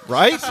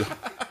 Right?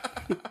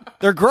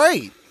 They're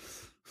great.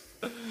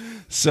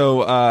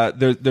 So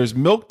there's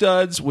Milk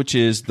Duds, which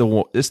is the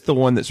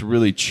one that's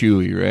really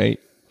chewy, right?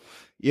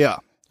 Yeah.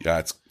 Yeah,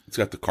 it's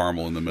got the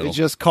caramel in the middle. It's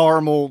just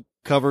caramel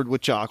covered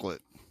with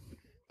chocolate.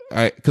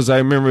 Because I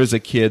remember as a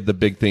kid, the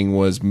big thing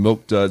was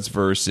Milk Duds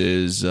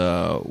versus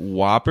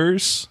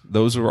Whoppers.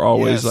 Those were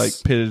always like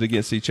pitted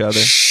against each other.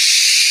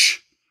 Shh.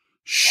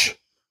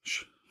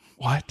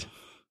 What?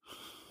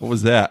 What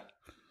was that?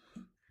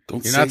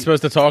 You're not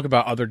supposed to talk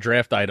about other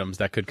draft items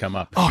that could come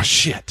up. Oh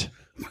shit!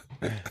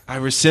 I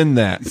rescind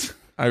that.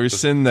 I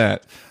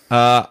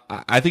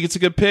think it's a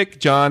good pick,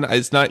 John.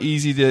 It's not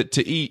easy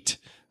to eat.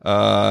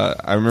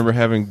 I remember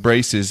having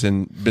braces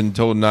and been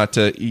told not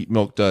to eat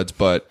Milk Duds,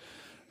 but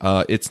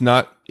it's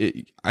not.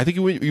 I think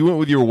you went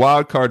with your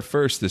wild card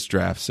first this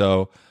draft.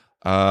 So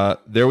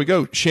there we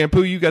go.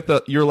 Shampoo, you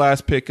got your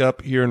last pick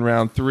up here in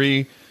round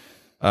 3.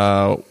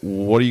 What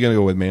are you gonna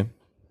go with, man?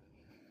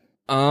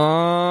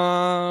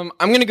 I'm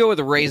gonna go with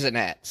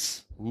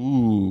Raisinets.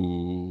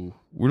 Ooh,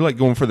 we're like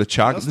going for the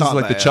chocolate. That's This is not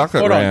like the bad.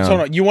 chocolate Hold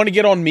round. on. You want to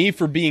get on me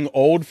for being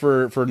old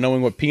for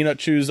knowing what peanut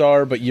chews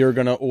are, but you're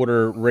gonna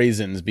order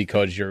raisins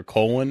because your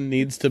colon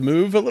needs to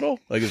move a little?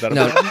 Like, is that a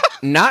problem?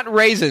 Not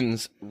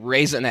raisins,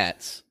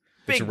 Raisinets.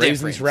 Big It's raisins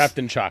difference. wrapped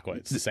in chocolate.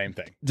 It's the same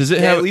thing. Does it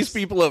Yeah, have at least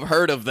people have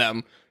heard of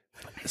them.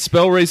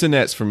 spell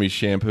Raisinets for me,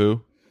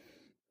 Shampoo?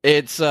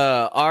 It's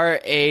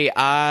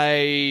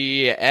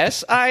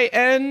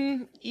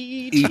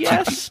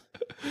Raisinets.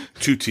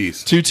 2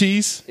 T's. 2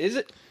 T's? Is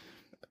it?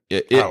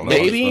 I don't know.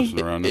 Maybe. What's supposed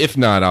to run. If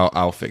not,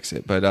 I'll fix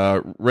it. But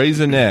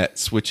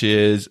Raisinets, which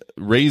is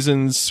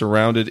raisins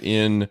surrounded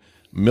in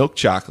milk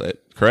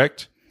chocolate,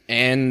 correct?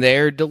 And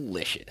they're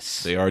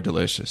delicious. They are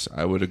delicious.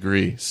 I would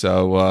agree.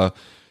 So,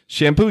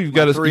 Shampoo, you've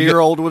got a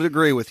 3-year-old would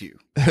agree with you.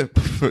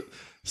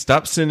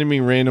 Stop sending me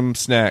random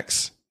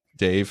snacks,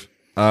 Dave.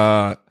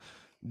 Dave,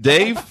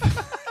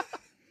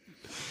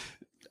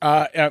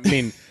 I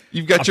mean,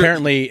 you've got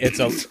apparently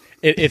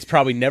it's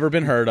probably never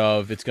been heard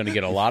of. It's going to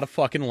get a lot of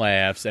fucking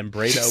laughs, and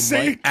Brado Say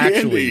might candy.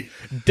 actually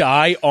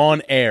die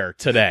on air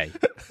today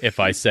if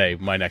I say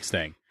my next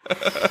thing.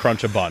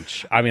 Crunch a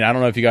bunch. I mean, I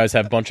don't know if you guys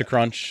have Bunch of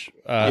Crunch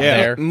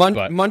there.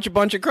 but Munch a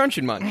bunch of crunch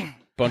and munch.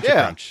 Bunch of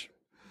Crunch.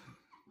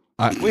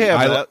 We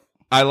have that.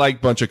 I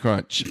like Bunch of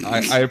Crunch.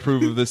 I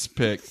approve of this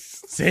pick.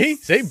 See,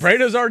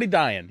 Brado's already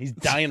dying. He's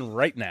dying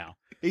right now.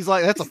 He's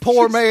like, that's a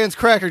poor man's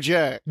Cracker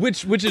Jack.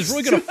 Which is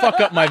really going to fuck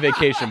up my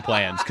vacation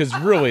plans, because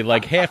really,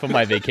 like, half of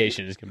my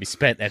vacation is going to be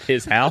spent at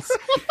his house.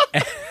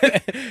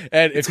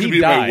 And if he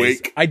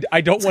dies,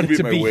 I don't want it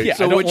to be. Yeah,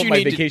 so I don't want my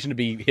need vacation to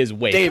be his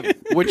wake. Dave,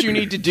 what you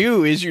need to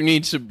do is you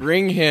need to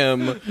bring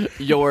him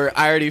your.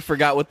 I already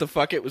forgot what the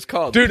fuck it was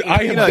called. Dude,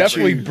 I am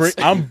definitely.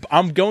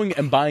 I'm going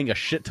and buying a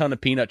shit ton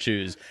of peanut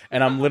chews,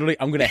 and I'm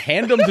going to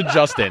hand them to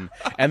Justin,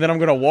 and then I'm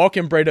going to walk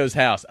in Brado's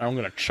house, and I'm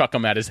going to chuck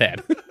them at his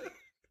head.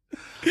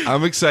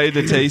 I'm excited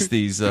to taste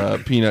these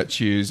peanut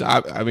chews.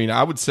 I mean,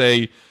 I would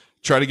say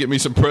try to get me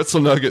some pretzel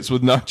nuggets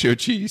with nacho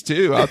cheese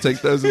too. I'll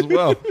take those as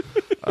well.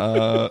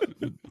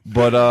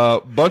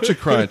 But Bunch of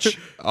Crunch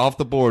off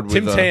the board with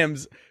Tim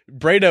Tams.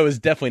 Brado is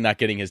definitely not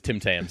getting his Tim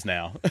Tams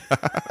now.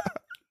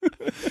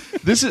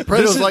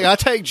 Brado's like, I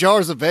take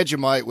jars of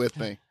Vegemite with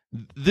me.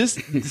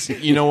 This,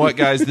 you know what,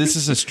 guys? This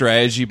is a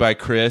strategy by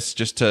Chris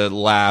just to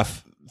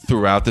laugh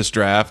throughout this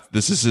draft.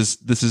 This is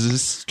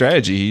his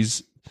strategy.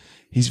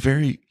 He's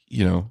very,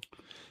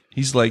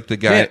 he's like the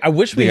guy. Man, I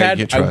wish we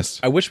had.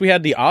 I wish we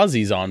had the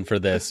Aussies on for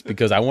this,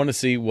 because I want to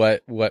see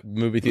what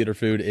movie theater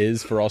food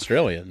is for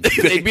Australians.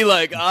 They'd be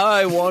like,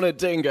 I want a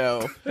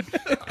dingo.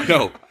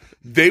 No,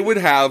 they would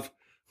have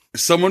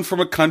someone from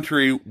a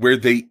country where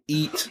they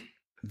eat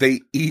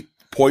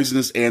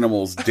poisonous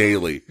animals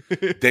daily.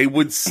 They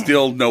would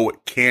still know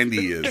what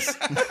candy is.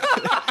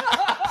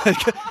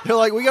 They're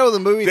like, we go to the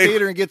movie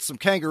theater and get some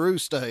kangaroo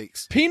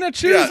steaks. Peanut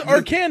chews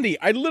are candy.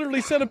 I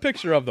literally sent a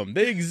picture of them.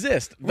 They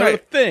exist. They're a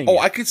thing. Oh,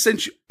 I could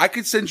send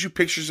you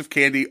pictures of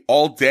candy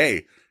all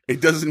day.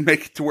 It doesn't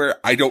make it to where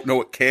I don't know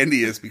what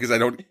candy is, because I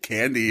don't eat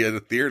candy at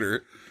a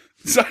theater.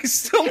 So I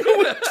still know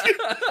what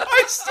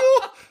I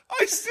still have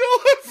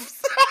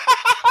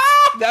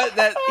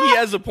that he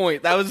has a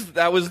point. That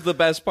was the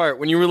best part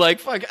when you were like,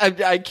 fuck,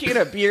 I can't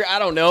have beer. I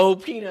don't know,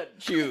 peanut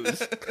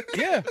chews.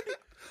 Yeah.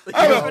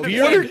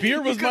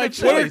 Beer was my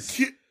choice.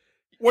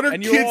 What are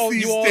and kids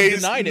these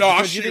days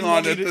noshing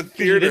on at the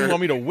theater? You didn't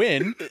want me to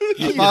win.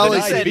 You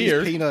said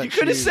beer. You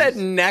could have said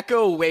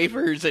Necco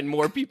wafers, and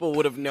more people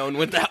would have known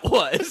what that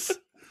was.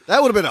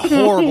 That would have been a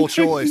horrible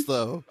choice,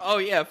 though. Oh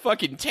yeah,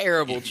 fucking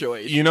terrible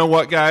choice. You know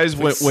what, guys?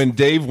 When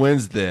Dave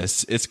wins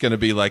this, it's going to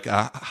be like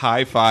a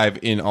high five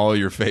in all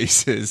your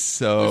faces.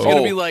 So it's going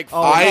to be like,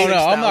 I'm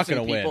not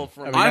going to win.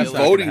 I'm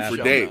voting for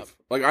Dave.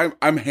 Like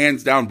I'm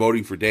hands down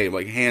voting for Dave.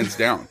 Like hands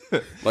down,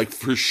 like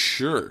for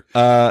sure.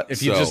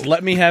 If you just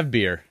let me have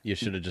beer, you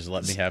should have just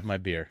let me have my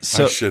beer.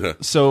 So, I should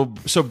have. So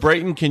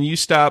Brayton, can you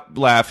stop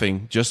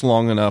laughing just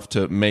long enough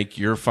to make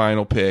your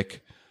final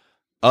pick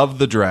of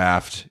the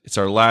draft? It's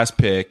our last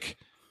pick.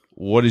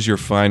 What is your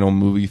final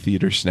movie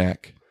theater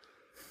snack?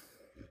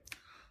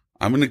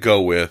 I'm gonna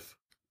go with.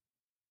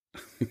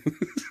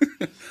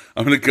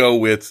 I'm gonna go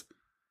with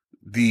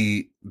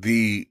the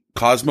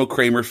Cosmo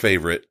Kramer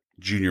favorite,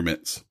 Junior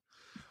Mints.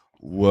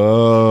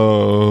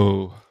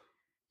 Whoa.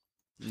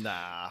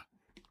 Nah.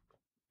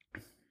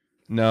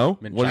 No?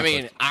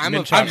 I'm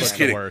just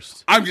kidding.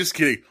 I'm just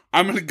kidding.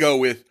 I'm going to go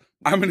with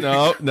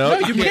No,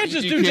 you can't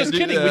just do just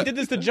kidding. We did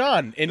this to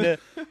John in the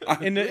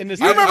You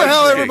remember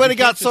how everybody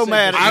got so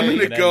mad at me? I'm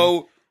going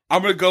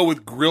to go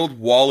with grilled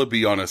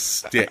wallaby on a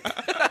stick.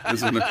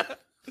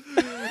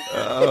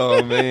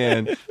 Oh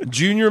man.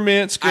 Junior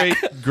Mints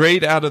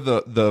great out of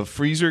the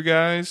freezer,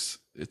 guys.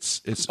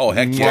 It's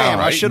heck yeah,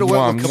 right? I should have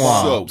went with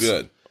kebab. So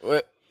good.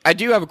 I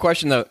do have a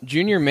question though.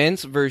 Junior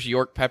Mints versus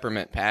York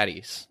Peppermint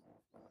patties.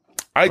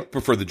 I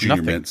prefer the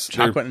Junior Mints.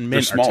 Chocolate and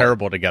mint are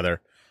terrible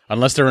together,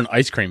 unless they're in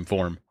ice cream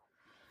form.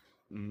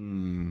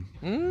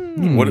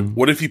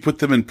 What if you put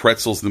them in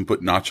pretzels and then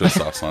put nacho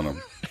sauce on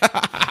them?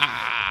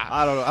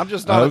 I don't know. I'm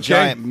just not a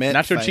giant mint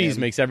Nacho fan. cheese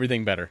makes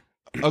everything better.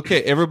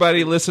 Okay,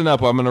 everybody listen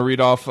up. I'm going to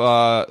read off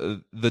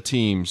the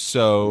teams.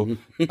 So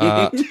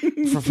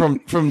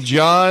from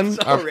John, He's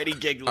already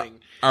giggling.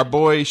 Our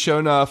boy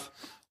Shonuff,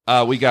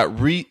 we got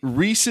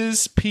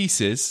Reese's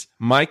Pieces,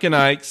 Mike and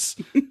Ike's,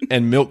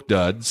 and Milk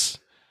Duds.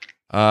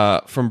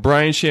 From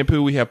Brian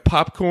Shampoo, we have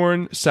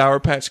popcorn, Sour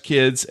Patch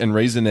Kids, and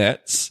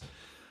Raisinets.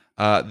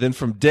 Then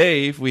from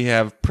Dave, we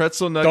have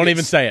pretzel nuggets. Don't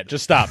even say it.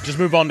 Just stop. Just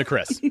move on to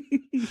Chris.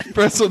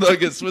 Pretzel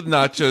nuggets with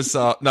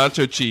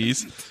nacho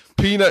cheese,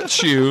 peanut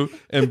chew,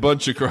 and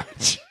Bunch of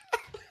Crunch.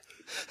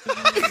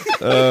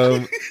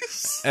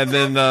 And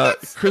then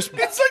Chris.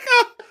 It's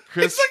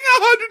like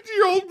a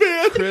 100-year-old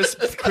man.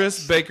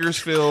 Chris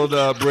Bakersfield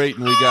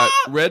Brayton. We got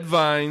Red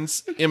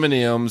Vines,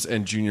 M&Ms,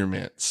 and Junior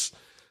Mints.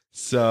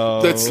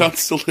 So that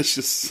sounds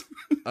delicious.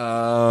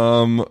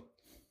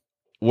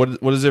 What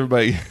does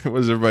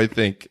everybody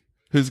think?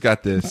 Who's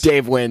got this?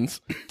 Dave wins.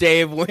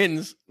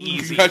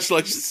 Easy.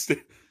 Congratulations,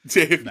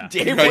 Dave.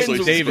 Dave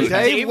wins.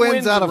 Dave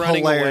wins out of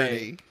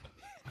hilarity.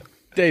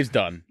 Dave's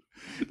done.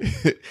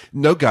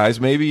 No, guys,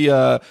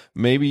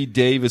 maybe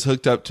Dave is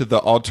hooked up to the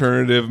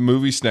alternative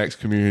movie snacks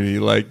community,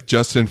 like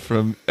Justin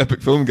from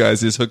Epic Film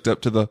Guys is hooked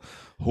up to the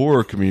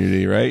horror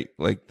community, right?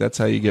 Like that's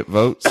how you get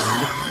votes.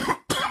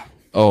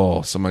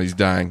 Oh, somebody's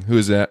dying. Who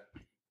is that?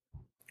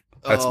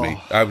 That's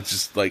me. I was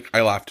just like,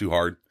 I laughed too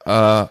hard.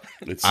 So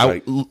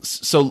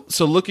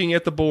looking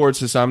at the board,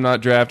 since I'm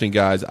not drafting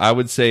guys, I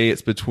would say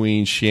it's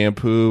between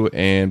Shampoo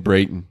and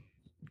Brayton,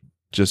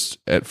 just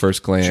at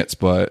first glance.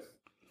 But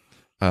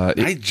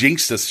I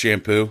jinxed us,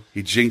 Shampoo.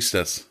 He jinxed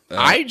us.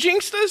 I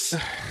jinxed us?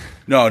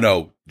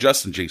 No,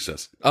 Justin jinxed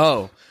us.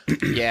 Oh,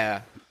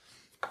 yeah.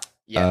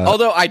 Yeah.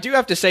 Although I do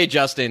have to say,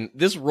 Justin,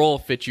 this role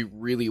fits you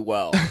really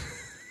well.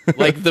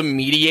 Like the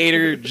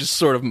mediator, just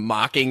sort of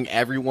mocking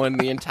everyone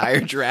the entire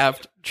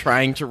draft,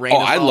 trying to rein. Oh,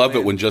 I love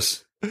it when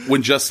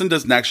Justin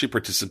doesn't actually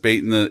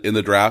participate in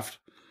the draft.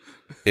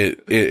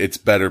 It's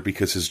better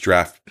because his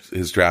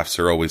drafts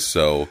are always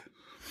so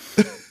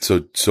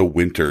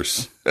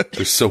winters.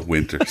 They're so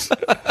winters.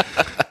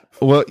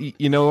 Well,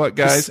 you know what,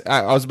 guys?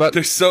 I was about.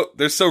 They're so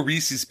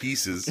Reese's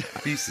pieces.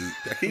 Reese,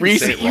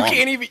 you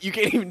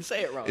can't even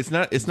say it wrong. It's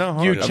not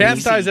hard. You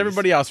chastise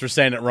everybody else for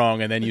saying it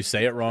wrong, and then you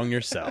say it wrong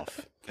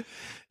yourself.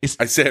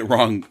 I say it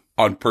wrong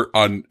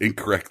on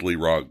incorrectly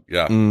wrong.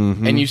 Yeah,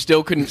 and you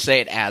still couldn't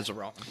say it as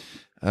wrong.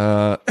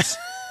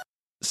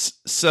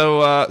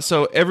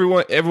 So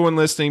everyone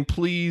listening,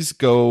 please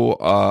go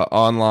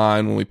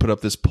online when we put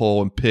up this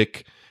poll and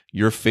pick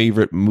your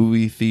favorite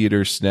movie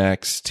theater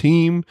snacks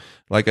team.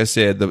 Like I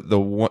said,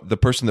 the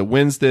person that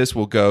wins this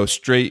will go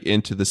straight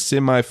into the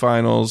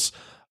semifinals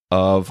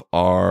of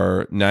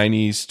our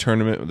 90s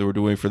tournament that we're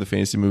doing for the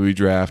fantasy movie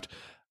draft.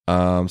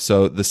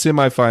 So the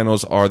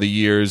semifinals are the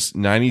years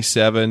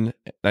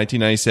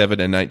 1997,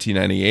 and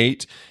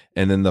 1998,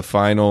 and then the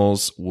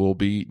finals will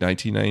be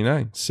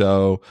 1999.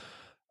 So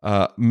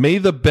may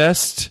the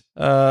best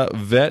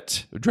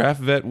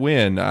draft vet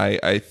win.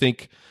 I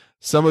think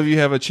some of you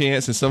have a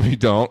chance and some of you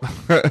don't,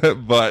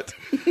 but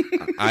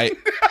I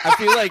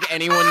feel like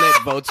anyone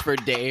that votes for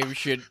Dave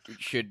should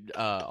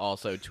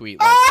also tweet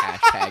like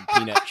hashtag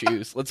peanut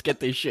juice. Let's get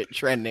this shit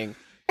trending.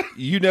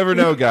 You never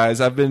know,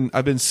 guys. I've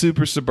been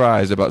super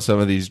surprised about some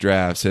of these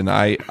drafts, and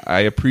I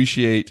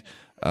appreciate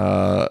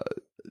Dave,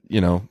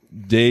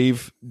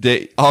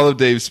 all of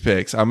Dave's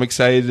picks. I'm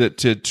excited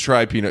to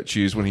try peanut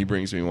chews when he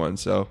brings me one.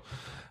 So,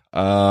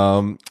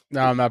 no,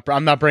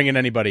 I'm not bringing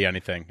anybody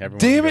anything. Everyone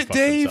damn it,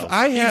 Dave!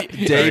 I've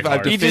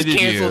he just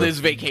canceled his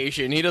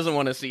vacation. He doesn't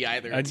want to see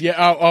either. I'm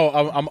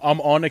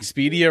on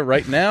Expedia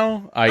right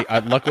now. I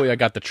luckily I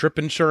got the trip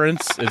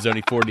insurance. It's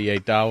only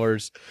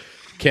 $48.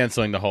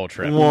 Canceling the whole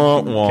trip.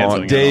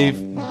 Dave,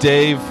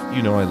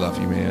 you know I love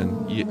you,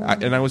 man.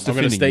 And I was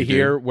defending. I'm going to stay you,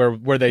 here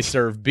where they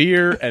serve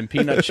beer and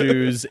peanut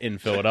chews in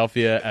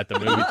Philadelphia at the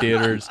movie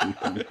theaters.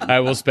 I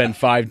will spend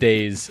 5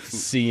 days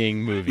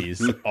seeing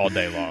movies all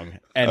day long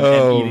and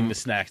eating the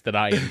snacks that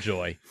I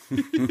enjoy.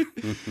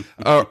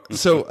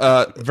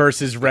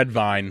 Versus Red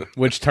Vine,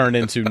 which turned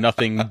into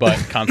nothing but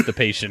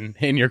constipation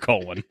in your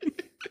colon.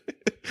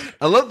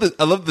 I love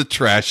the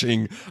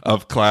trashing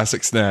of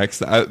classic snacks.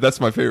 That's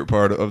my favorite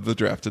part of the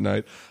draft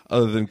tonight.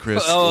 Other than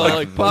Chris,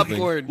 like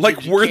popcorn.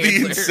 Like we're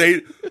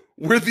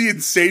the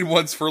insane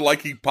ones for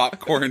liking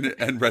popcorn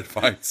and Red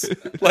Vines.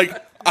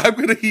 Like I'm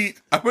gonna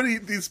eat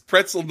these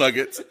pretzel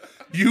nuggets.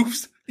 You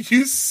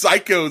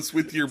psychos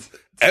with your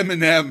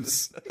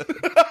M&Ms.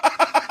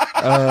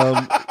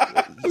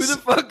 Who the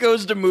fuck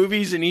goes to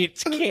movies and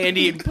eats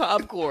candy and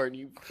popcorn?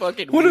 You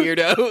fucking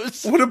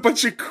weirdos. What a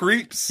bunch of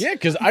creeps. Yeah,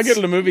 because I go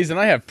to the movies and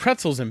I have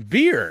pretzels and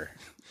beer.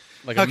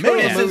 Like a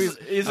man.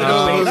 Is it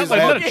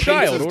not a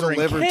child ordering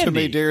delivered candy. to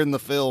me during the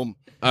film.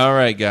 All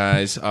right,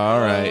 guys. All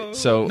right.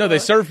 So no, they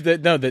serve.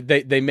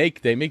 They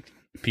make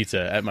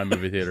pizza at my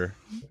movie theater,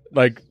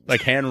 like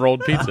hand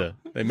rolled pizza.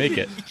 They make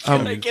it.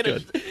 Can I get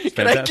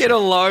a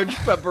large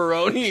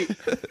pepperoni?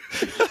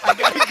 I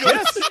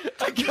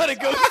gotta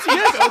go see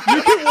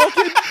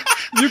it.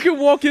 You can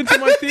walk into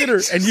my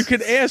theater and you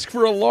can ask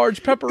for a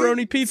large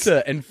pepperoni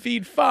pizza and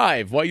feed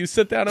 5 while you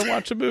sit down and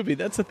watch a movie.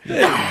 That's a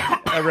thing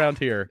around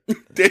here.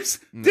 Dave's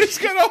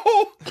got a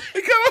whole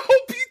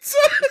pizza.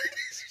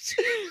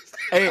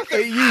 I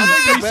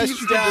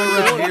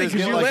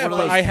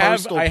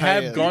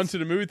have gone to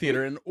the movie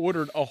theater and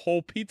ordered a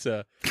whole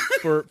pizza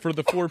for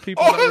the 4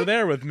 people that were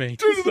there with me.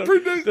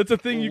 That's a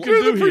thing you can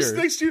do here.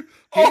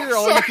 Here,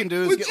 all you can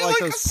do is get like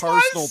those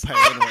personal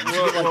pan ones. You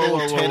get like little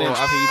 10-inch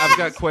pizzas. I've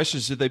got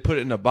questions. Did they put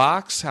it in a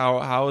box?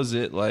 How is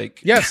it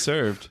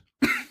served?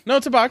 No,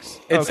 it's a box.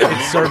 It's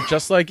served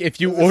just like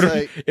if you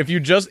ordered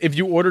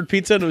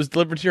pizza and it was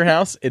delivered to your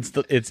house.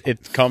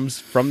 It comes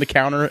from the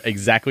counter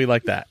exactly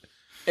like that.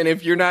 And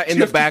if you're not in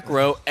the back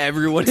row,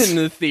 everyone in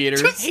the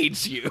theater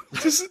hates you.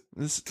 Does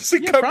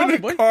it come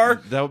in a car?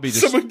 That would be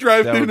someone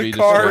driving in a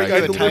car.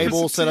 Get a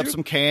table, set up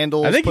some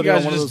candles. I think you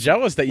guys are just those,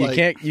 jealous that you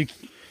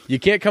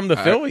can't come to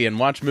Philly and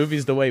watch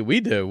movies the way we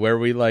do, where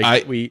we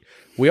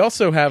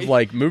also have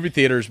like movie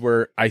theaters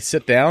where I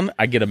sit down,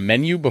 I get a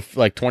menu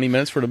like 20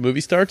 minutes before the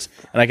movie starts,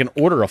 and I can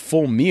order a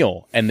full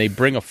meal, and they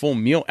bring a full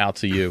meal out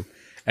to you.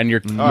 and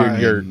you're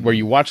where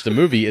you watch the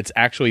movie, it's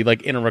actually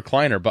like in a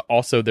recliner, but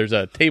also there's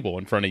a table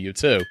in front of you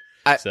too.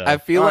 I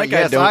feel like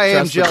yes, I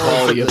am don't trust the jealous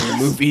quality of of the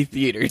movie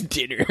theater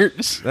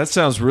dinners. That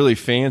sounds really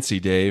fancy,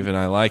 Dave, and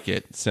I like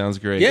it. It sounds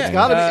great.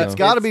 Yeah, It's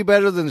got to be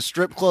better than the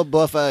strip club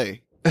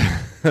buffet.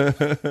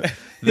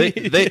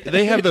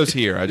 They have those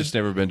here. I just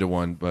never been to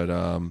one, but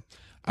I'm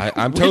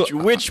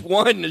which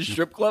one? A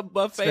strip club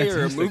buffet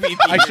or a movie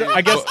theater?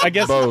 I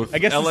guess Both.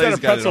 instead LA's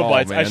of got it pretzel all,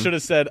 bites, man. I should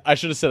have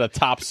said a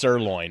top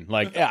sirloin.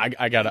 Like, yeah,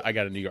 I got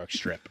a New York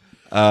strip.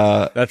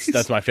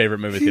 That's my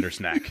favorite movie theater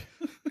snack.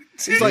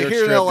 It's like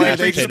here in strip, LA, mashed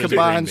they just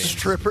potatoes,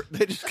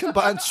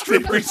 combine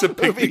strippers Brings a and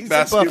picnic movies and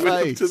basket with them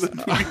buffets. to the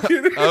movie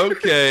theater.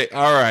 Okay,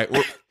 all right.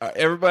 Well,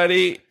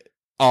 everybody,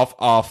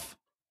 off.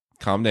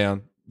 Calm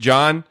down,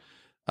 John.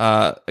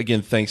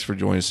 Again, thanks for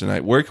joining us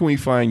tonight. Where can we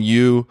find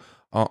you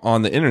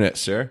on the internet,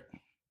 sir?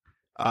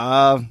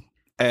 At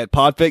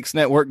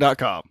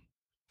podfixnetwork.com.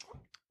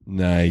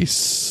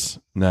 Nice.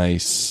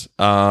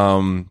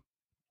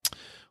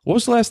 What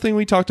was the last thing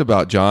we talked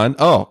about, John?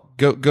 Oh,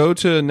 go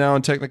to Now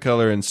in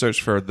Technicolor and search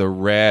for the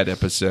Rad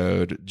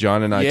episode.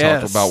 John and I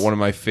talked about one of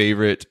my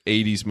favorite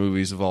 80s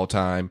movies of all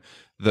time.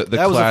 The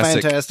that was classic,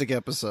 a fantastic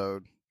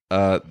episode.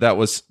 that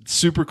was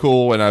super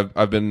cool, and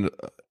I've been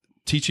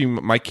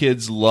teaching my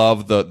kids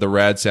love the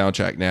Rad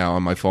soundtrack now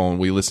on my phone.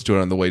 We listen to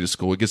it on the way to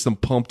school. It gets them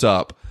pumped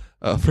up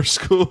for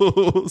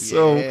school.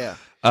 So yeah.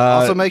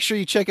 Also, make sure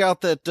you check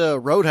out that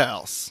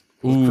Roadhouse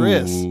with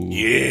Chris.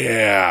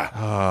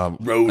 Yeah.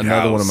 Roadhouse.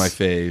 Another one of my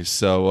faves.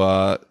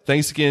 So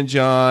thanks again,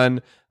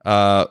 John.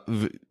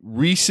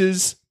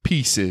 Reese's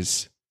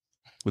Pieces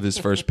with his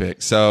first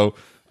pick. So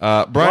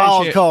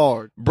Wild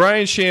card.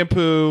 Brian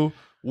Shampoo,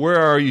 where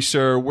are you,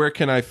 sir? Where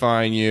can I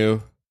find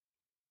you?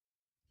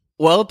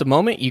 Well, at the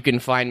moment, you can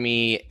find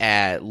me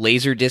at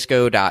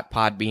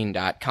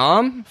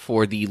laserdisco.podbean.com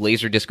for the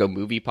Laser Disco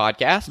Movie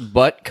Podcast.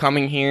 But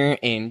coming here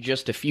in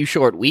just a few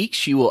short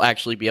weeks, you will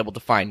actually be able to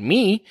find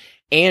me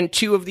and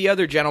two of the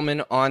other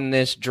gentlemen on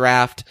this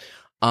draft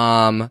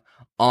on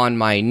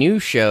my new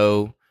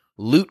show,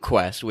 Loot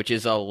Quest, which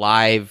is a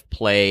live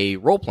play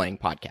role-playing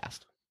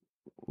podcast.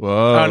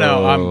 Whoa. Oh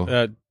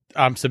no,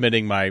 I'm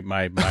submitting my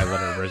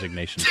letter of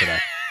resignation today.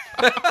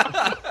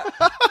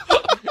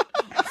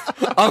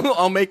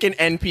 I'll make an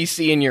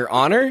NPC in your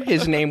honor.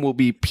 His name will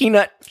be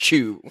Peanut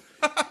Chew.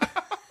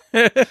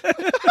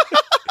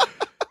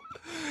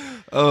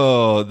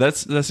 Oh,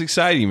 that's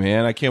exciting,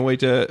 man. I can't wait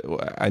to.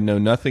 I know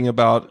nothing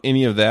about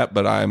any of that,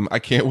 but I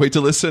can't wait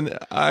to listen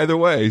either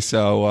way.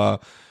 So,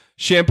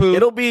 Shampoo,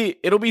 It'll be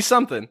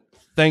something.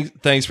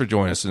 thanks for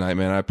joining us tonight,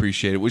 man. I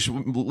appreciate it. Which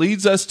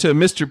leads us to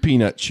Mr.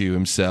 Peanut Chew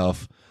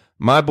himself,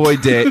 my boy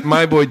Dave.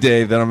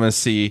 That I'm going to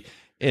see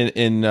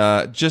in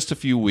just a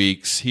few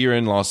weeks here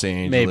in Los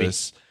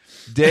Angeles. Maybe.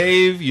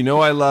 Dave, you know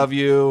I love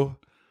you.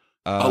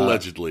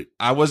 Allegedly.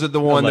 I wasn't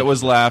the one that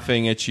was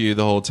laughing at you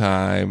the whole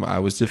time. I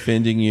was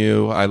defending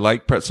you. I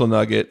like pretzel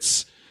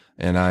nuggets,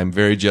 and I'm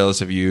very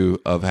jealous of you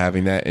of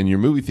having that in your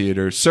movie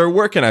theater. Sir,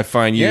 where can I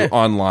find you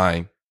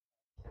online?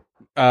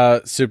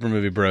 Super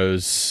Movie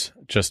Bros.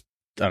 Just,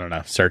 I don't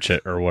know, search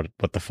it or what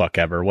the fuck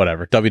ever,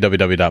 whatever.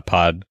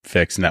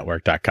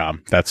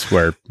 www.podfixnetwork.com. That's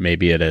where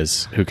maybe it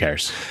is. Who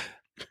cares?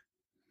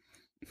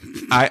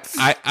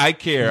 I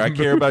care. I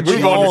care about you.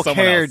 We all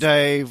care,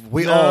 Dave.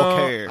 We all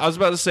care. I was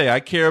about to say I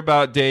care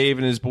about Dave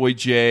and his boy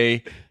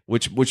Jay.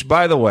 Which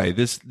by the way,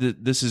 this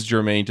is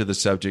germane to the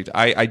subject.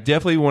 I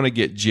definitely want to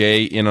get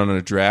Jay in on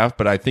a draft,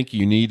 but I think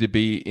you need to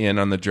be in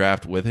on the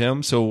draft with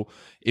him. So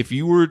if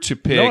you were to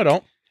pick, No, I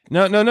don't.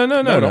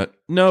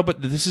 No.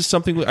 But this is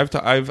something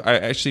I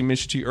actually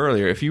mentioned to you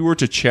earlier. If you were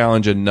to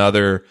challenge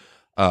another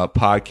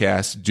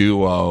podcast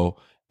duo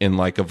in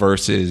like a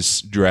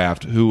versus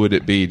draft, who would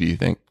it be? Do you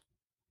think?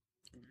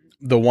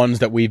 The ones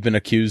that we've been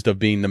accused of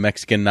being the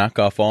Mexican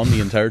knockoff on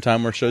the entire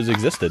time our shows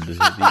existed. This is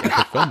the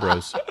Epic Film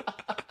Bros.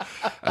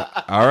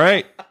 All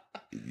right.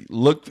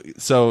 Look,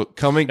 so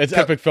coming. It's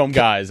Epic Film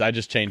Guys. I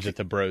just changed it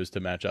to Bros to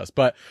match us.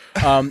 But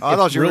I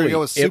thought you were going to go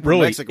with Super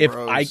Mexican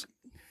Bros.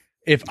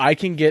 If I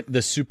can get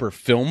the Super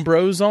Film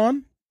Bros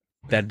on,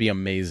 that'd be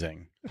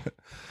amazing.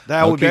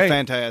 That would be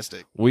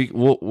fantastic.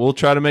 We'll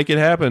try to make it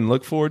happen.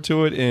 Look forward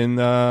to it in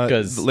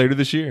later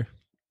this year.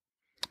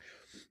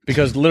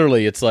 Because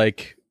literally, it's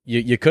like.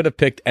 You could have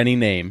picked any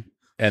name,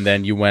 and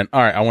then you went,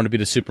 all right, I want to be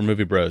the Super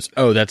Movie Bros.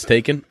 Oh, that's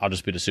taken? I'll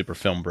just be the Super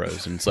Film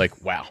Bros. And it's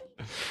like, wow.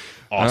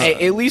 Awesome.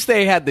 Hey, at least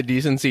they had the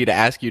decency to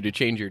ask you to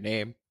change your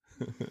name.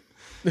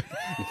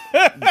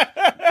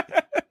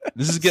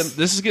 This is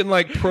getting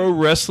like pro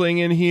wrestling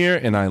in here,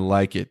 and I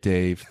like it,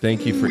 Dave.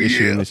 Thank you for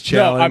issuing this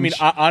challenge. No, I mean,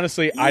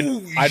 honestly,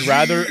 I'd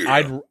rather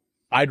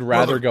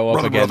go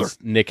up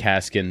against Nick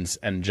Haskins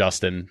and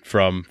Justin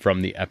from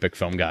the Epic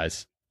Film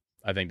Guys.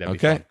 I think that'd be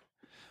fun.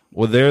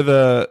 Well, they're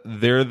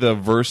the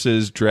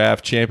versus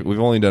draft champion.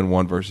 We've only done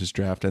one versus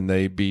draft, and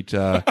they beat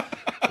Paul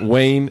and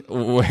Wayne at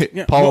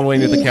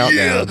the countdown.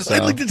 Yeah, so.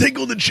 I'd like to take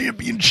on the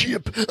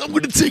championship. I'm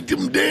going to take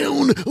them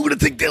down. I'm going to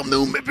take down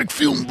them Epic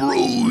Film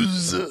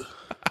Bros.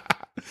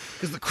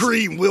 Because the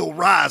cream will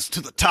rise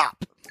to the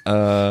top.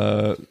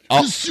 The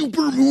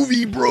Super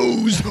Movie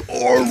Bros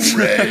are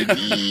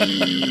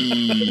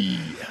ready.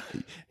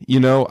 You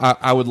know,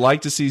 I would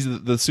like to see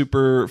the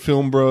Super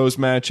Film Bros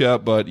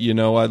matchup, but you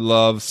know, I'd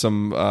love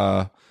some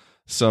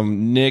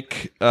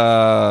Nick,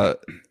 bashing.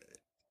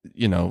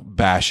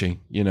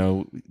 You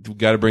know, we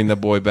got to bring that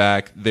boy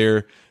back.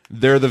 They're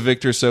the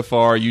victor so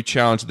far. You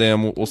challenge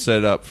them. We'll set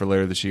it up for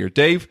later this year.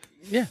 Dave,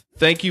 yeah,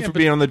 thank you for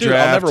being on the dude,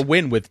 draft. I'll never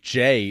win with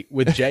Jay.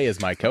 With Jay as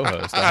my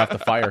co-host, I'll have to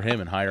fire him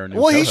and hire a new.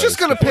 Well, he's co-host just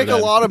going to pick before a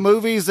then. lot of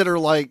movies that are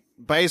like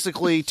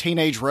basically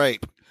teenage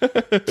rape.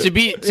 To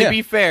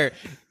be fair,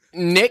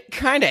 Nick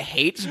kind of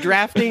hates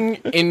drafting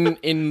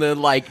in the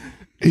like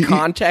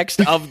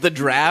context of the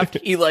draft.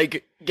 He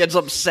like gets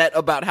upset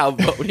about how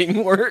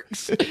voting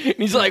works.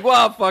 He's like,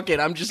 "Well, fuck it,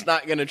 I'm just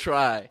not gonna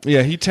try."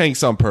 Yeah, he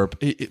tanks on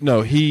purpose.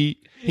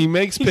 He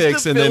makes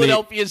picks the and then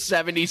Philadelphia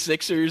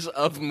 76ers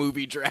of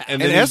movie draft.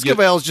 And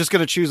Esquivel's just going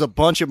to choose a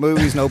bunch of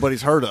movies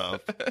nobody's heard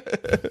of.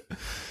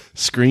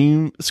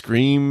 Scream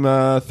 3.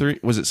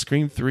 Was it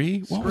Scream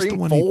 3? What was the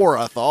Scream one 4,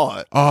 I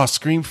thought. Oh,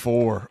 Scream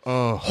 4.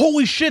 Oh.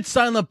 Holy shit,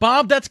 Silent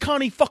Bob, that's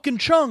Connie fucking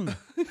Chung.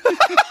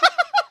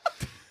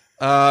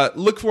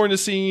 Look forward to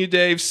seeing you,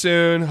 Dave,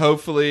 soon.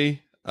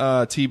 Hopefully,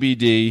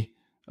 TBD.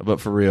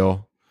 But for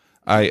real,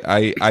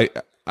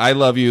 I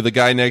love you. The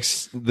guy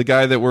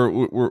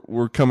that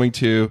we're coming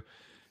to,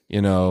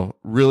 you know,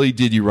 really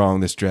did you wrong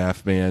this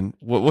draft, man.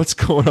 What's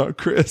going on,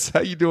 Chris?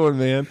 How you doing,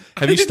 man?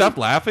 Have you stopped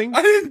laughing?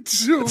 I didn't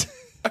do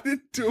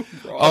it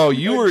wrong. Oh,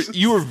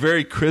 you were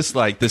very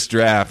Chris-like this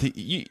draft.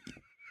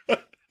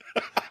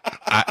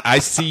 I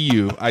see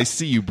you. I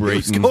see you,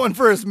 Brayton. He's going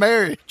for his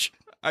marriage.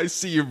 I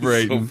see you,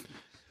 Brayton.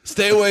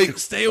 Stay away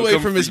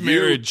from his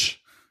marriage.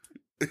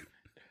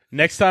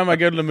 Next time I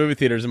go to the movie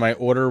theaters and my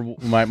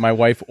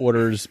wife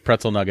orders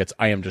pretzel nuggets,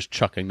 I am just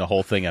chucking the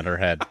whole thing at her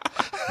head.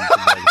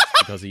 It's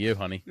because of you,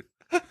 honey.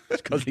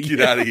 It's because of you.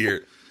 Get out of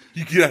here.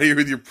 You get out of here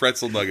with your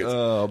pretzel nuggets.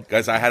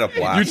 Guys, I had a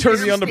blast. You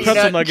turned me on to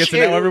pretzel nuggets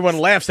and now everyone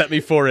laughs at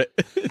me for it.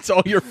 It's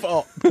all your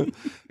fault.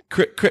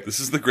 This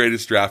is the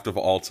greatest draft of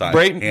all time.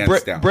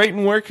 Hands down.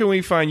 Brayton, where can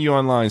we find you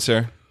online,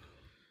 sir?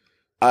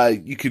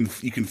 You can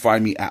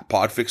find me at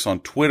Podfix on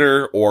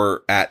Twitter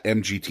or at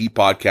MGT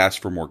Podcast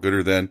for more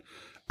gooder than.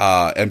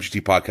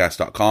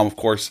 MGTpodcast.com, of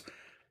course.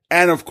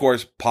 And, of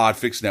course,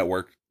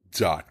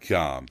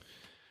 podfixnetwork.com.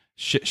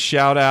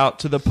 Shout out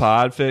to the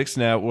Podfix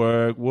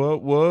Network.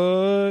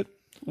 What?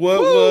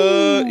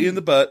 In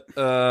the butt.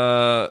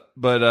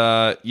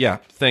 Yeah,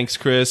 thanks,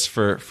 Chris,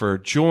 for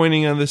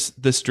joining on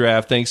this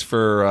draft. Thanks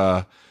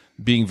for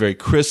being very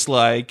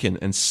Chris-like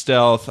and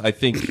stealth. I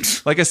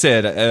think, like I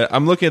said,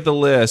 I'm looking at the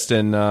list,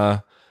 and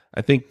I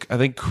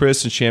think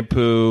Chris and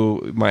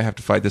Shampoo might have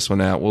to fight this one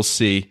out. We'll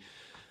see.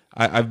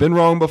 I've been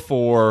wrong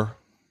before,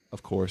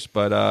 of course,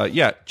 but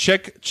yeah,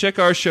 check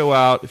our show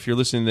out if you're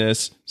listening to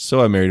this. So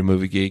I Married a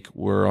Movie Geek.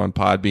 We're on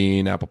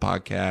Podbean, Apple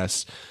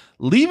Podcasts.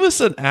 Leave us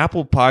an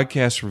Apple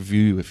Podcast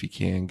review if you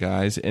can,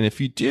 guys. And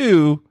if you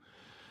do,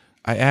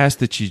 I ask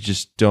that you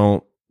just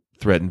don't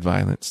threaten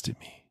violence to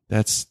me.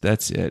 That's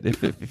it.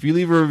 If you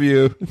leave a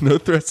review, no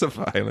threats of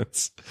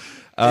violence.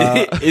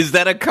 Is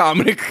that a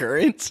common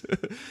occurrence?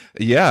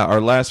 Yeah,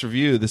 our last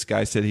review, this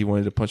guy said he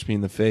wanted to punch me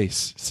in the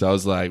face. So I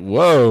was like,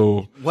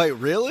 whoa. Wait,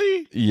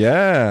 really?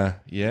 Yeah.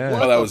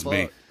 Well, that was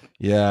me.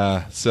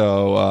 Yeah.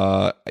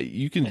 So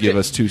you can give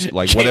us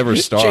whatever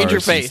stars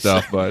your face. and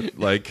stuff, but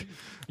like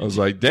I was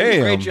like,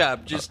 damn. Great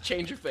job. Just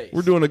change your face.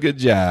 We're doing a good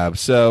job.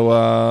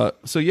 So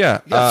yeah.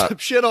 You got some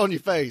shit on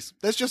your face.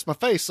 That's just my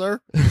face, sir.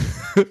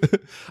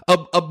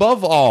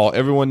 Above all,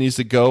 everyone needs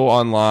to go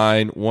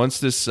online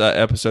once this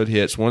episode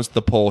hits, once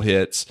the poll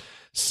hits,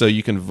 so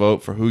you can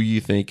vote for who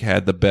you think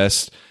had the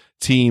best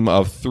team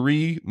of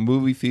 3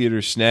 movie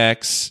theater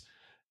snacks,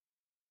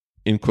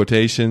 in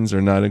quotations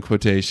or not in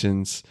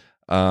quotations,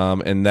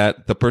 and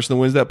that the person that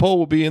wins that poll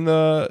will be in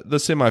the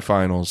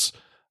semifinals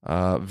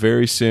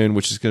very soon,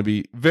 which is going to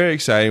be very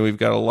exciting. We've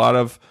got a lot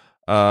of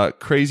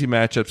crazy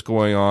matchups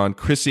going on.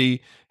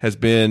 Chrissy has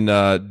been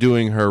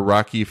doing her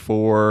Rocky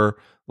IV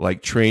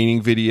like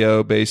training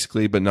video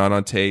basically, but not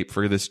on tape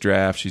for this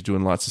draft. She's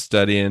doing lots of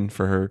studying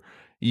for her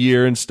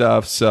year and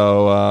stuff.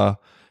 So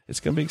it's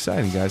going to be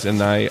exciting, guys.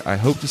 And I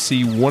hope to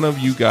see one of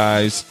you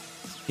guys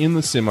in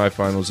the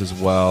semifinals as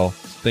well.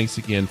 Thanks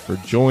again for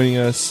joining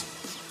us.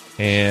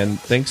 And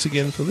thanks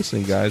again for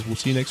listening, guys. We'll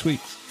see you next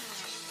week.